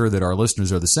 and I'm sure that our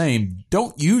listeners are the same,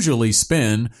 don't usually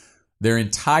spend their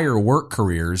entire work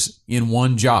careers in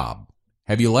one job.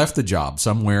 Have you left the job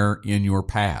somewhere in your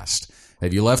past?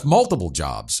 Have you left multiple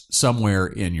jobs somewhere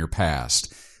in your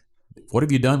past? What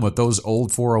have you done with those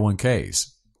old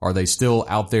 401ks? Are they still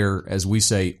out there, as we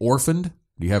say, orphaned?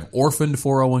 Do you have orphaned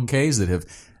 401ks that have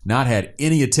not had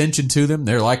any attention to them.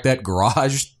 They're like that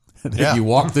garage that you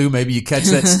walk through. Maybe you catch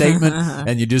that statement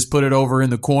and you just put it over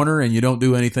in the corner and you don't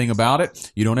do anything about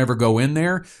it. You don't ever go in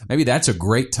there. Maybe that's a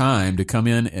great time to come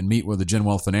in and meet with a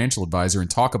GenWealth financial advisor and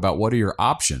talk about what are your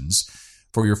options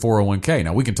for your 401k.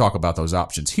 Now, we can talk about those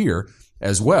options here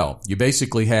as well. You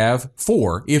basically have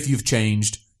 4 if you've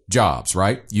changed jobs,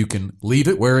 right? You can leave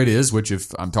it where it is, which if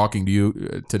I'm talking to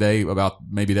you today about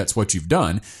maybe that's what you've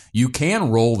done, you can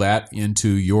roll that into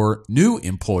your new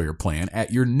employer plan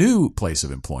at your new place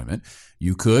of employment.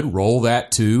 You could roll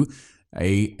that to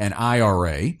an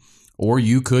IRA, or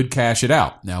you could cash it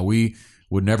out. Now, we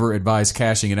would never advise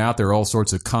cashing it out. There are all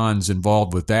sorts of cons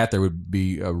involved with that. There would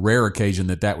be a rare occasion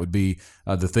that would be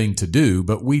the thing to do,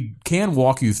 but we can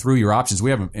walk you through your options.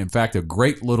 We have, in fact, a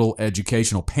great little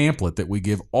educational pamphlet that we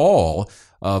give all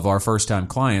of our first-time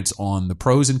clients on the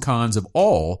pros and cons of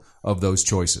all of those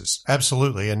choices.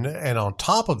 Absolutely. And on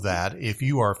top of that, if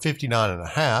you are 59 and a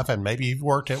half and maybe you've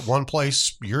worked at one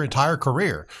place your entire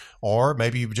career, or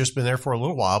maybe you've just been there for a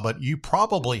little while, but you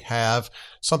probably have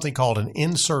something called an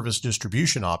in-service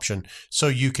distribution option. So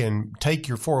you can take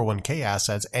your 401k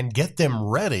assets and get them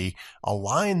ready,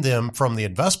 align them from the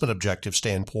investment objective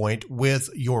standpoint with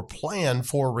your plan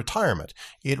for retirement.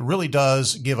 It really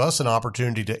does give us an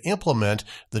opportunity to implement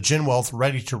the GenWealth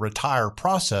Ready to Retire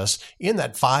process in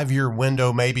that 5-year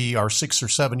window, maybe our 6 or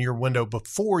 7 year window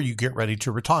before you get ready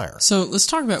to retire. So let's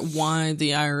talk about why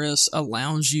the IRS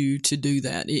allows you to do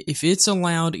that. If it's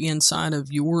allowed inside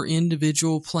of your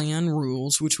individual plan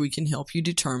rules, which we can help you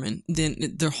determine,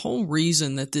 then the whole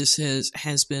reason that this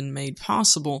has been made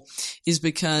possible is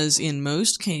because in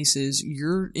most cases,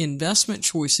 your investment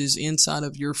choices inside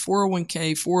of your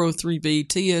 401k, 403b,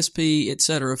 TSP,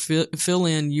 etc., fill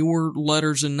in your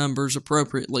letters and numbers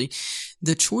appropriately.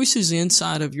 The choices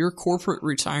inside of your corporate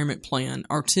retirement plan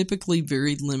are typically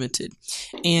very limited.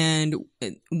 And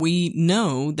we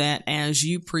know that as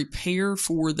you prepare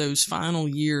for those final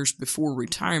years before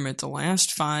retirement, the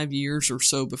last 5 years or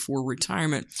so before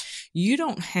retirement, you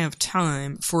don't have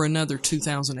time for another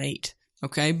 2008.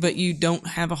 Okay, but you don't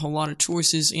have a whole lot of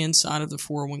choices inside of the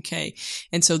 401k.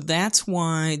 And so that's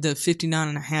why the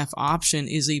 59.5 option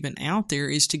is even out there,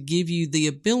 is to give you the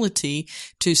ability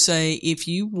to say, if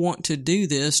you want to do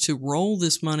this, to roll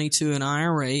this money to an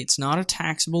IRA, it's not a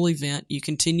taxable event. You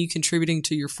continue contributing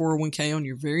to your 401k on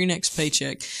your very next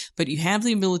paycheck, but you have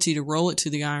the ability to roll it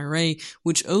to the IRA,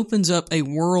 which opens up a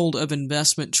world of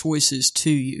investment choices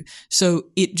to you. So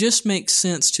it just makes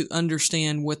sense to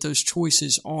understand what those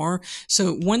choices are.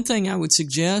 So one thing I would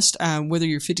suggest, whether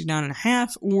you're 59 and a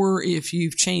half or if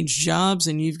you've changed jobs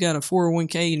and you've got a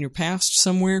 401k in your past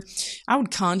somewhere, I would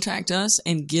contact us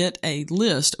and get a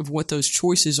list of what those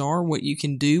choices are, what you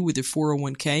can do with your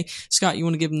 401k. Scott, you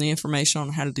want to give them the information on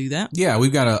how to do that? Yeah,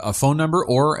 we've got a phone number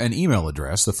or an email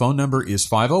address. The phone number is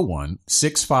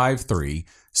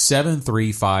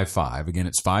 501-653-7355. Again,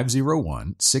 it's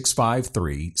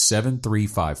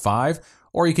 501-653-7355.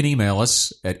 Or you can email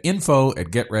us at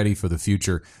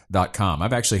info@getreadyforthefuture.com.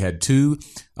 I've actually had 2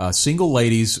 single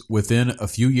ladies within a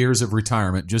few years of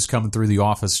retirement just coming through the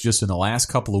office just in the last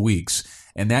couple of weeks.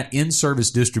 And that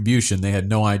in-service distribution, they had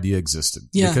no idea existed.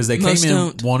 Yeah, because they came in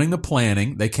don't. wanting the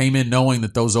planning. They came in knowing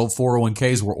that those old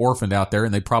 401ks were orphaned out there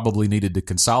and they probably needed to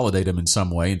consolidate them in some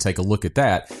way and take a look at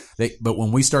that. But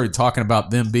when we started talking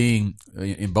about them being,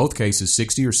 in both cases,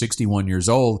 60 or 61 years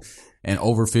old, and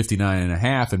over 59 and a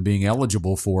half and being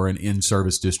eligible for an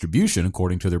in-service distribution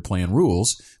according to their plan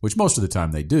rules, which most of the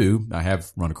time they do. I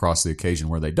have run across the occasion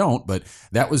where they don't, but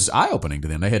that was eye-opening to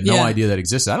them. They had no idea that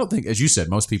existed. I don't think, as you said,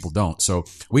 most people don't. So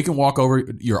we can walk over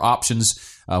your options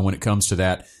when it comes to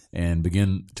that and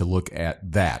begin to look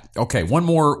at that. Okay, one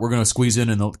more we're going to squeeze in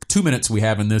the 2 minutes we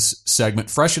have in this segment.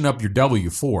 Freshen up your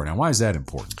W-4. Now, why is that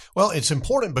important? Well, it's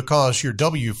important because your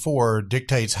W-4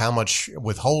 dictates how much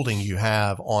withholding you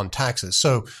have on taxes.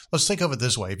 So let's think of it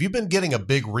this way. If you've been getting a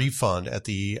big refund at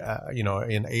the,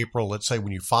 in April, let's say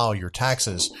when you file your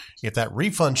taxes, if that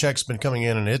refund check's been coming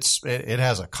in and it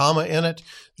has a comma in it,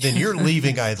 then you're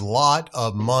leaving a lot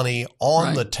of money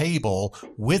on the table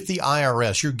with the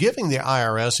IRS. You're giving the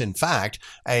IRS, in fact,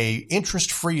 a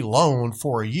interest-free loan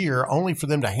for a year only for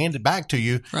them to hand it back to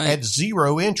you at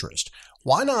 0 interest.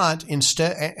 Why not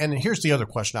instead? And here's the other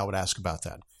question I would ask about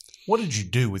that. What did you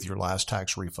do with your last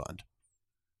tax refund?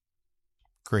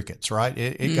 crickets, right?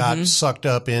 It got sucked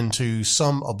up into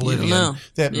some oblivion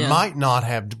that might not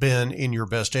have been in your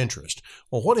best interest.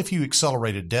 Well, what if you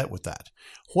accelerated debt with that?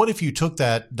 What if you took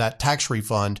that tax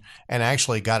refund and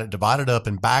actually got it divided up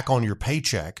and back on your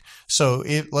paycheck? So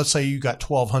let's say you got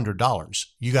 $1,200,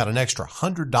 you got an extra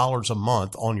 $100 a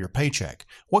month on your paycheck.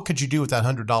 What could you do with that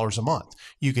 $100 a month?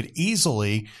 You could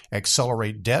easily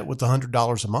accelerate debt with the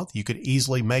 $100 a month. You could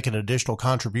easily make an additional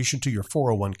contribution to your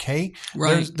 401k.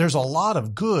 Right. There's a lot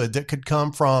of good that could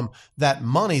come from that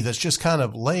money that's just kind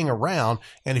of laying around.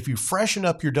 And if you freshen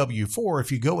up your W-4,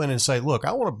 if you go in and say, look,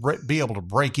 I want to be able to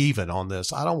break even on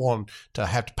this. I don't want to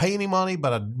have to pay any money,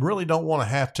 but I really don't want to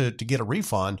have to get a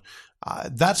refund.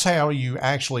 That's how you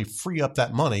actually free up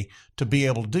that money to be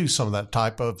able to do some of that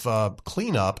type of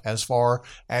cleanup as far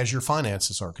as your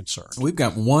finances are concerned. We've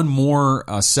got one more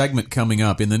segment coming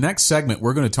up. In the next segment,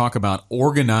 we're going to talk about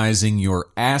organizing your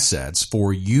assets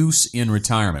for use in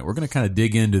retirement. We're going to kind of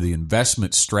dig into the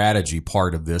investment strategy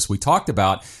part of this. We talked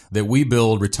about that we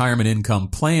build retirement income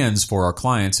plans for our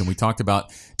clients, and we talked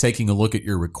about taking a look at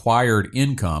your required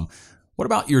income. What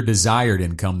about your desired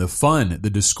income, the fun, the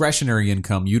discretionary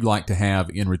income you'd like to have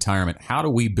in retirement? How do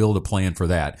we build a plan for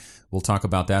that? We'll talk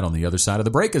about that on the other side of the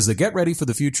break as the Get Ready for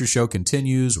the Future show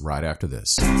continues right after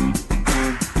this.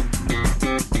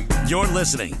 You're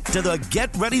listening to the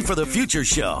Get Ready for the Future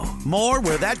show. More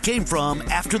where that came from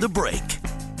after the break.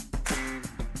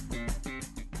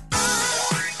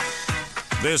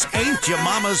 This ain't your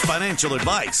mama's financial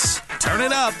advice. Turn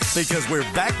it up because we're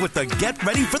back with the Get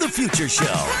Ready for the Future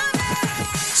show.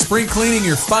 Spring cleaning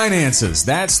your finances.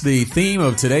 That's the theme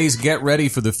of today's Get Ready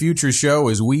for the Future show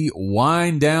as we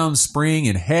wind down spring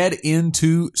and head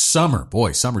into summer.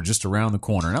 Boy, summer just around the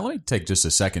corner. Now, let me take just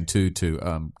a second, too,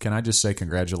 to can I just say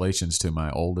congratulations to my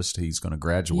oldest? He's going to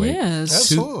graduate. Yes.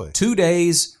 Absolutely. 2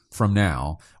 days from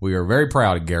now. We are very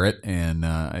proud of Garrett, and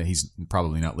he's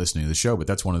probably not listening to the show, but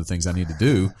that's one of the things I need to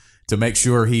do to make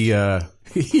sure he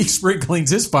spring cleans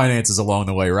his finances along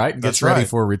the way, right? And gets ready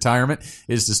for retirement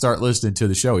is to start listening to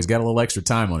the show. He's got a little extra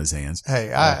time on his hands.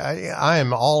 Hey, I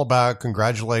am all about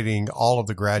congratulating all of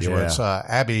the graduates. Yeah.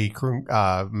 Abby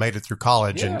made it through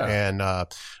college and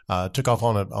took off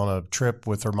on a trip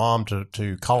with her mom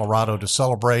to Colorado to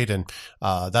celebrate, and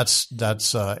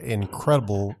that's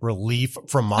incredible relief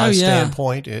from my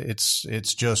standpoint.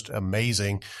 It's just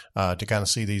amazing to kind of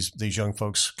see these young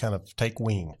folks kind of take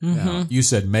wing. Yeah. You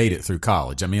said made it through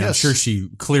college. I mean, I'm sure she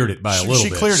cleared it by a little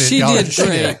bit. She cleared it. She did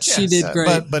great. She did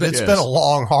great. But it's been a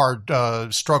long,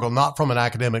 hard struggle, not from an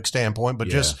academic standpoint, but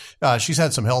just she's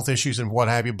had some health issues and what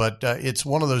have you. But it's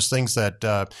one of those things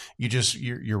that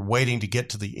you're waiting to get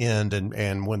to the end,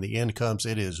 and when the end comes,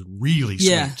 it is really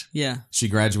sweet. Yeah. She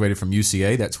graduated from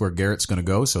UCA. That's where Garrett's going to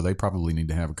go, so they probably need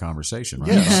to have a conversation,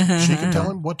 right? Yes, she can tell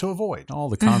him what to avoid. All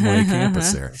the Conway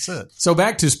campus there. That's it. So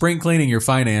back to spring cleaning your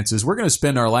finances. We're going to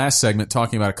spend our last segment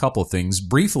talking about a couple of things.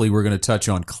 Briefly, we're going to touch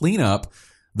on clean up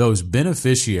those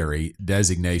beneficiary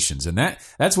designations. And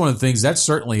that's one of the things, that's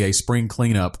certainly a spring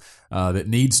cleanup that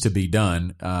needs to be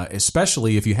done,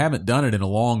 especially if you haven't done it in a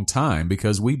long time,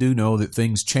 because we do know that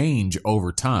things change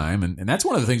over time. And that's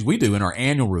one of the things we do in our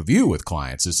annual review with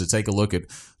clients is to take a look at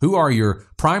who are your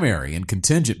primary and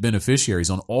contingent beneficiaries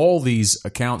on all these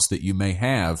accounts that you may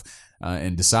have,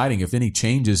 and deciding if any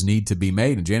changes need to be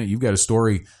made. And Janet, you've got a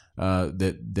story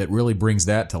that really brings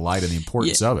that to light and the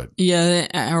importance of it. Yeah,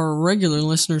 our regular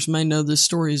listeners may know this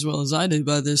story as well as I do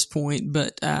by this point,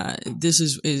 but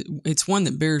it's one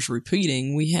that bears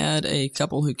repeating. We had a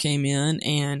couple who came in,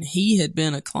 and he had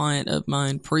been a client of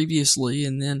mine previously,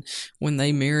 and then when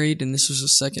they married, and this was a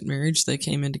second marriage, they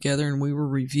came in together, and we were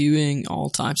reviewing all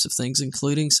types of things,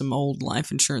 including some old life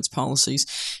insurance policies.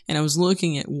 And I was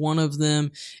looking at one of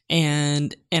them,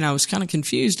 and I was kind of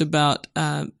confused about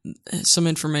some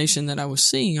information that I was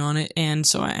seeing on it. And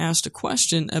so I asked a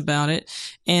question about it,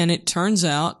 and it turns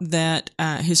out that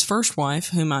his first wife,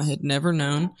 whom I had never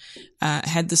known,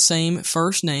 had the same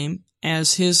first name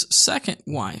as his second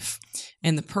wife.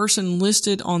 And the person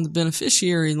listed on the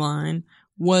beneficiary line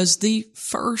was the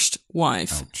first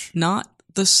wife, not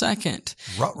the second.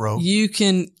 Ruh-roh. You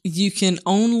can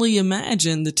only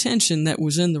imagine the tension that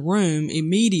was in the room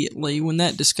immediately when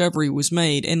that discovery was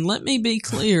made. And let me be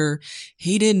clear,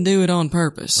 he didn't do it on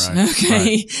purpose. Right.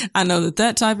 Okay. Right. I know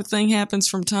that type of thing happens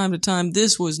from time to time.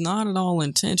 This was not at all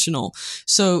intentional.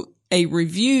 So a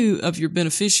review of your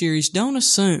beneficiaries, don't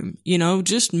assume,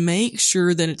 just make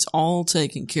sure that it's all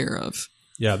taken care of.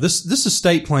 Yeah, this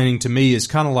estate planning to me is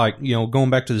kind of like, going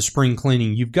back to the spring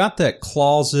cleaning. You've got that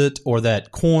closet or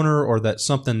that corner or that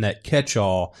something, that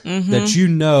catch-all that you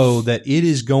know that it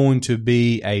is going to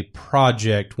be a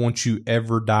project once you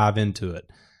ever dive into it.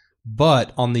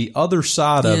 But on the other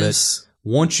side of it, Yes.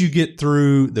 once you get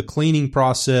through the cleaning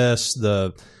process,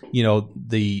 the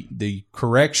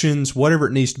corrections, whatever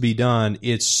it needs to be done,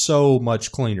 it's so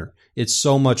much cleaner. It's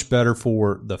so much better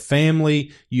for the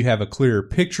family. You have a clearer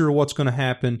picture of what's going to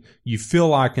happen. You feel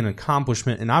like an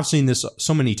accomplishment. And I've seen this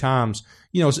so many times,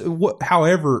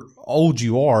 however old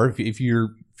you are, if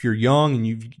you're young and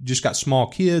you've just got small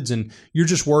kids and you're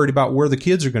just worried about where the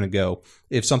kids are going to go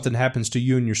if something happens to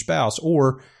you and your spouse,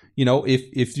 or,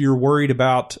 if you're worried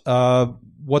about,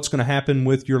 what's going to happen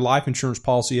with your life insurance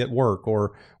policy at work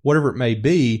or whatever it may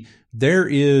be, there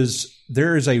is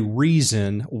a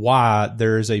reason why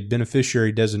there is a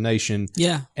beneficiary designation,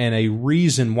 and a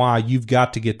reason why you've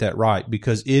got to get that right,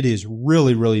 because it is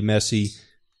really, really messy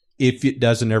if it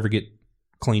doesn't ever get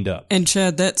cleaned up. And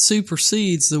Chad, that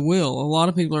supersedes the will. A lot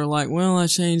of people are like, well, I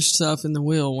changed stuff in the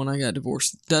will when I got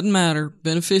divorced. Doesn't matter.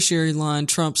 Beneficiary line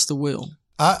trumps the will.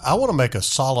 I want to make a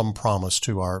solemn promise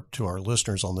to our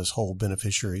listeners on this whole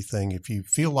beneficiary thing. If you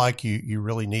feel like you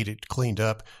really need it cleaned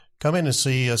up, come in and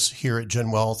see us here at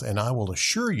GenWealth, and I will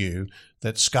assure you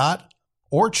that Scott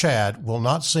or Chad will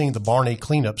not sing the Barney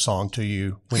cleanup song to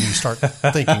you when you start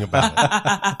thinking about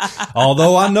it.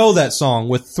 Although I know that song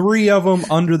with 3 of them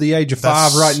under the age of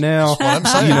 5 right now. That's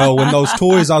what I'm saying. When those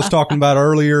toys I was talking about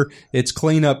earlier, it's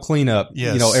clean up.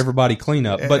 Yes. Everybody clean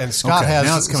up. But and Scott has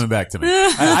now it's coming back to me.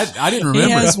 I didn't remember.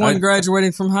 He has one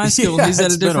graduating from high school. Yeah, He's at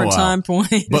it's a been a different while. time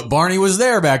point. But Barney was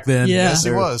there back then. Yeah. Yes,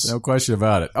 he was. No question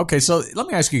about it. Okay, so let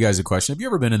me ask you guys a question. Have you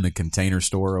ever been in the Container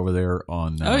Store over there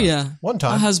on? Oh yeah, One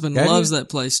time. my husband Have loves you? that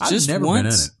place. I've Just never once. been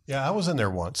in it. Yeah, I was in there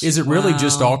once. Is it really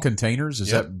just Wow. all containers?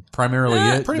 Is Yep. that primarily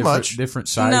it? pretty Different- much. different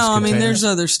size. No, I containers? mean, there's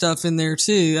other stuff in there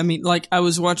too. I mean, like I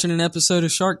was watching an episode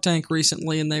of Shark Tank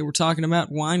recently, and they were talking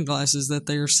about wine glasses that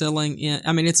they are selling in.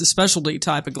 I mean, it's a specialty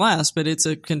type of glass, but it's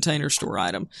a container store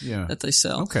item that they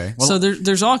sell. Okay. Well- so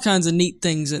there's all kinds of neat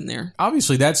things in there.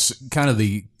 Obviously, that's kind of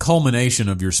the culmination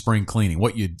of your spring cleaning.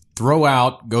 What you throw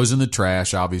out goes in the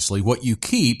trash, obviously. What you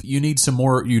keep, you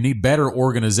need better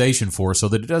organization for so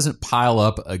that it doesn't pile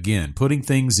up again. Putting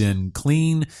things in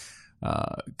clean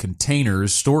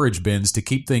containers, storage bins to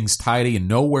keep things tidy and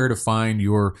know where to find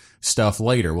your stuff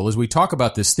later. Well, as we talk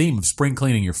about this theme of spring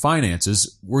cleaning your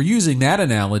finances, we're using that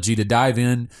analogy to dive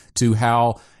in to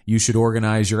how you should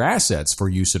organize your assets for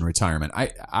use in retirement.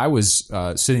 I was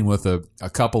sitting with a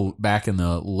couple back in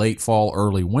the late fall,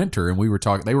 early winter, and we were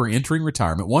talking. They were entering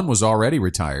retirement. One was already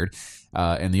retired,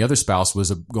 and the other spouse was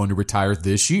going to retire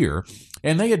this year.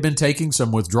 And they had been taking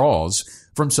some withdrawals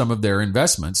from some of their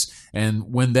investments.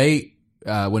 And when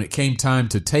it came time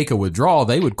to take a withdrawal,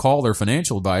 they would call their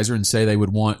financial advisor and say they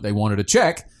wanted a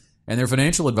check. And their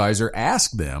financial advisor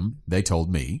asked them. They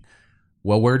told me,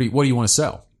 "Well, what do you want to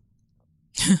sell?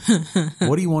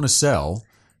 What do you want to sell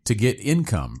to get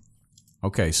income?"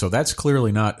 Okay, so that's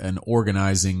clearly not an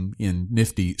organizing in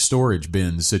nifty storage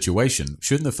bin situation.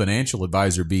 Shouldn't the financial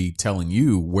advisor be telling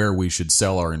you where we should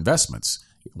sell our investments?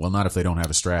 Well, not if they don't have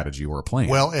a strategy or a plan.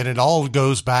 Well, and it all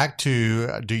goes back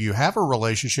to, do you have a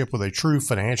relationship with a true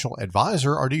financial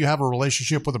advisor, or do you have a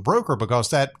relationship with a broker? Because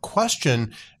that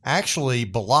question actually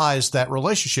belies that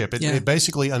relationship. It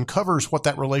basically uncovers what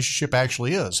that relationship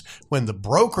actually is. When the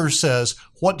broker says,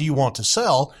 "What do you want to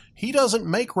sell?" he doesn't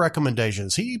make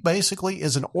recommendations. He basically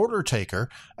is an order taker.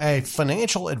 A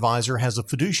financial advisor has a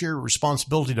fiduciary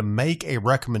responsibility to make a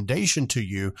recommendation to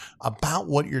you about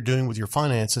what you're doing with your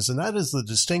finances. And that is the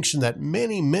distinction that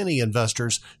many, many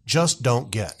investors just don't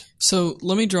get. So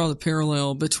let me draw the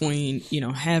parallel between,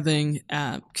 having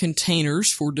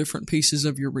containers for different pieces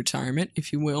of your retirement,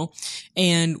 if you will,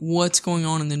 and what's going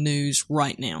on in the news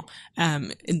right now.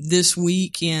 This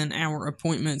week in our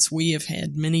appointments, we have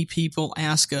had many people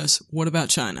ask us, what about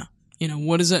China?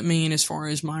 What does that mean as far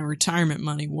as my retirement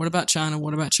money? What about China?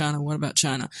 What about China? What about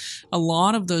China? A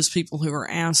lot of those people who are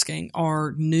asking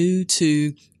are new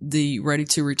to the ready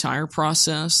to retire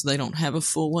process. They don't have a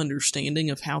full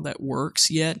understanding of how that works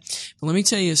yet. But let me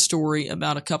tell you a story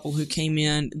about a couple who came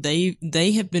in.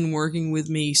 They have been working with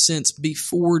me since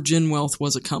before GenWealth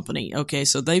was a company. Okay,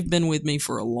 so they've been with me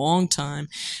for a long time,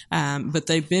 but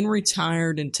they've been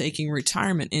retired and taking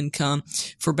retirement income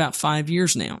for about 5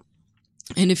 years now.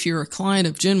 And if you're a client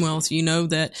of GenWealth, you know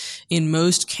that in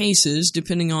most cases,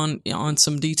 depending on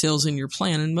some details in your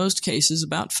plan, in most cases,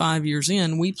 about 5 years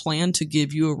in, we plan to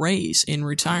give you a raise in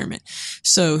retirement.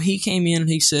 So he came in and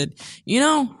he said,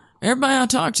 Everybody I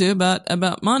talk to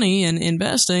about money and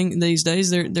investing these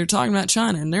days, they're talking about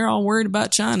China, and they're all worried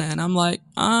about China. And I'm like,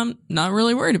 I'm not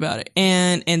really worried about it.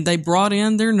 And they brought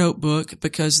in their notebook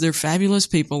because they're fabulous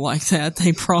people like that.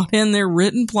 They brought in their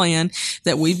written plan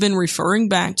that we've been referring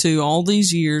back to all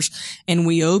these years, and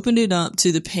we opened it up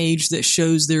to the page that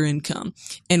shows their income.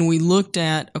 And we looked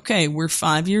at, okay, we're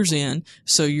 5 years in,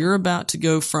 so you're about to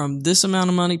go from this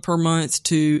amount of money per month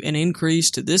to an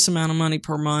increase to this amount of money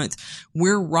per month.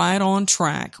 We're right on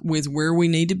track with where we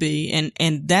need to be.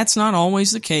 And that's not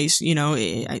always the case. You know,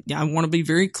 I want to be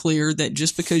very clear that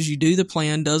just because you do the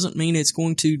plan doesn't mean it's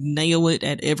going to nail it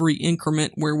at every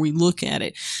increment where we look at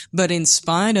it. But in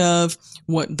spite of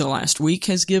what the last week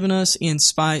has given us, in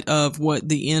spite of what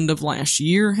the end of last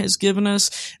year has given us,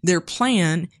 their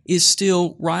plan is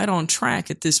still right on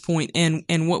track at this point.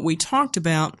 And what we talked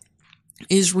about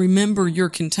is remember your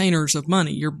containers of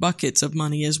money, your buckets of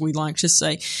money, as we like to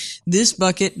say. This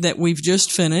bucket that we've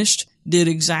just finished did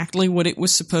exactly what it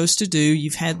was supposed to do.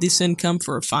 You've had this income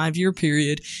for a 5-year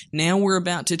period. Now we're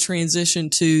about to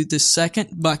transition to the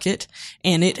second bucket,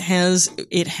 and it has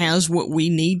what we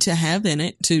need to have in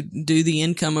it to do the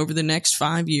income over the next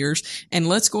 5 years. And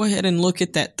let's go ahead and look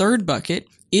at that third bucket.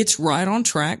 It's right on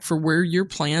track for where your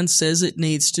plan says it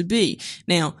needs to be.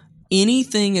 Now,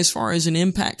 anything as far as an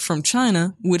impact from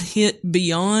China would hit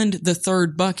beyond the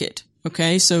third bucket.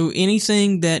 Okay, so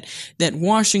anything that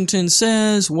Washington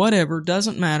says, whatever,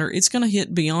 doesn't matter. It's going to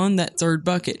hit beyond that third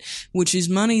bucket, which is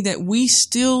money that we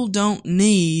still don't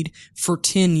need for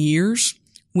 10 years,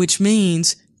 which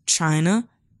means China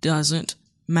doesn't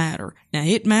matter. Now,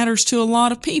 it matters to a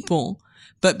lot of people,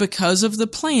 but because of the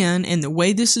plan and the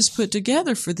way this is put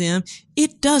together for them,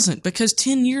 it doesn't, because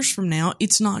 10 years from now,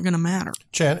 it's not going to matter.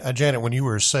 Janet, when you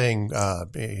were saying, a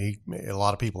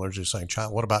lot of people are just saying,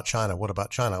 China, what about China? What about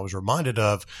China? I was reminded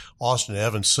of Austin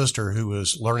Evans' sister, who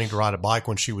was learning to ride a bike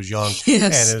when she was young.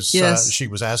 Yes, and she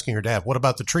was asking her dad, what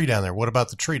about the tree down there? What about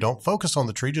the tree? Don't focus on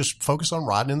the tree. Just focus on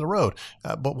riding in the road.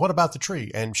 But what about the tree?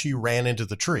 And she ran into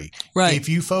the tree. Right. If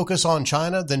you focus on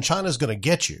China, then China's going to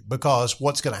get you, because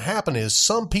what's going to happen is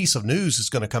some piece of news is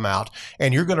going to come out,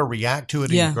 and you're going to react to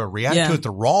it, and you're going to react to it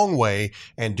the wrong way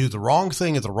and do the wrong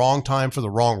thing at the wrong time for the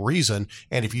wrong reason.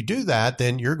 And if you do that,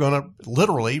 then you're going to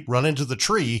literally run into the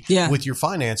tree with your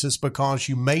finances because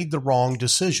you made the wrong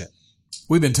decision.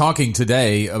 We've been talking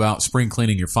today about spring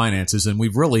cleaning your finances, and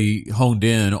we've really honed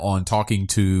in on talking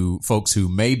to folks who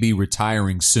may be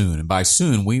retiring soon. And by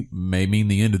soon, we may mean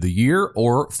the end of the year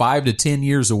or 5 to 10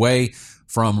 years away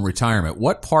from retirement.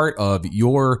 What part of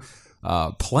your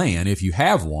plan, if you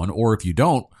have one, or if you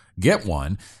don't get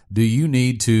one, do you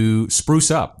need to spruce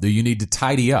up? Do you need to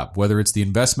tidy up? Whether it's the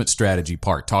investment strategy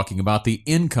part, talking about the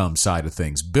income side of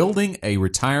things, building a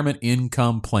retirement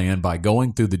income plan by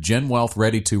going through the GenWealth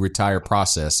Ready to Retire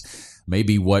process may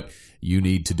be what you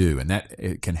need to do. And that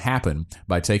it can happen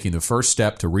by taking the first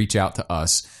step to reach out to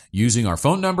us using our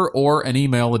phone number or an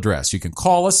email address. You can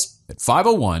call us at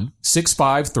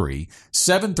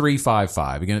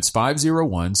 501-653-7355. Again, it's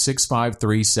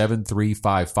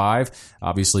 501-653-7355.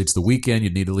 Obviously, it's the weekend. You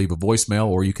need to leave a voicemail,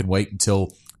 or you can wait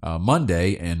until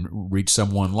Monday and reach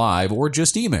someone live, or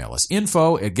just email us,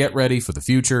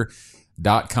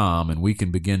 info@getreadyforthefuture.com, and we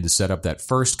can begin to set up that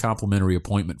first complimentary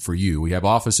appointment for you. We have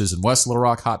offices in West Little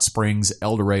Rock, Hot Springs,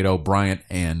 El Dorado, Bryant,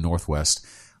 and Northwest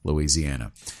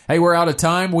Louisiana. Hey, we're out of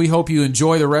time. We hope you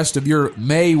enjoy the rest of your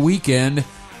May weekend,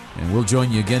 and we'll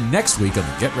join you again next week on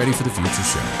the Get Ready for the Future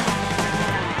show.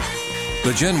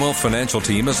 The GenWealth Financial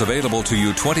Team is available to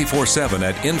you 24/7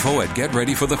 at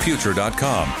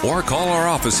info@getreadyforthefuture.com, or call our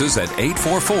offices at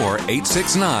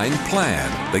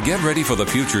 844-869-PLAN. The Get Ready for the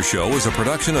Future show is a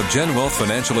production of GenWealth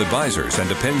Financial Advisors,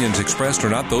 and opinions expressed are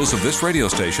not those of this radio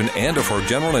station and are for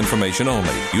general information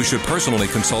only. You should personally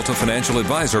consult a financial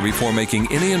advisor before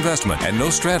making any investment, and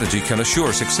no strategy can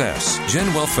assure success.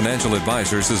 GenWealth Financial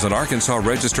Advisors is an Arkansas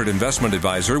registered investment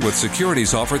advisor with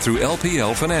securities offered through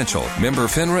LPL Financial, member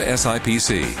FINRA SIPC.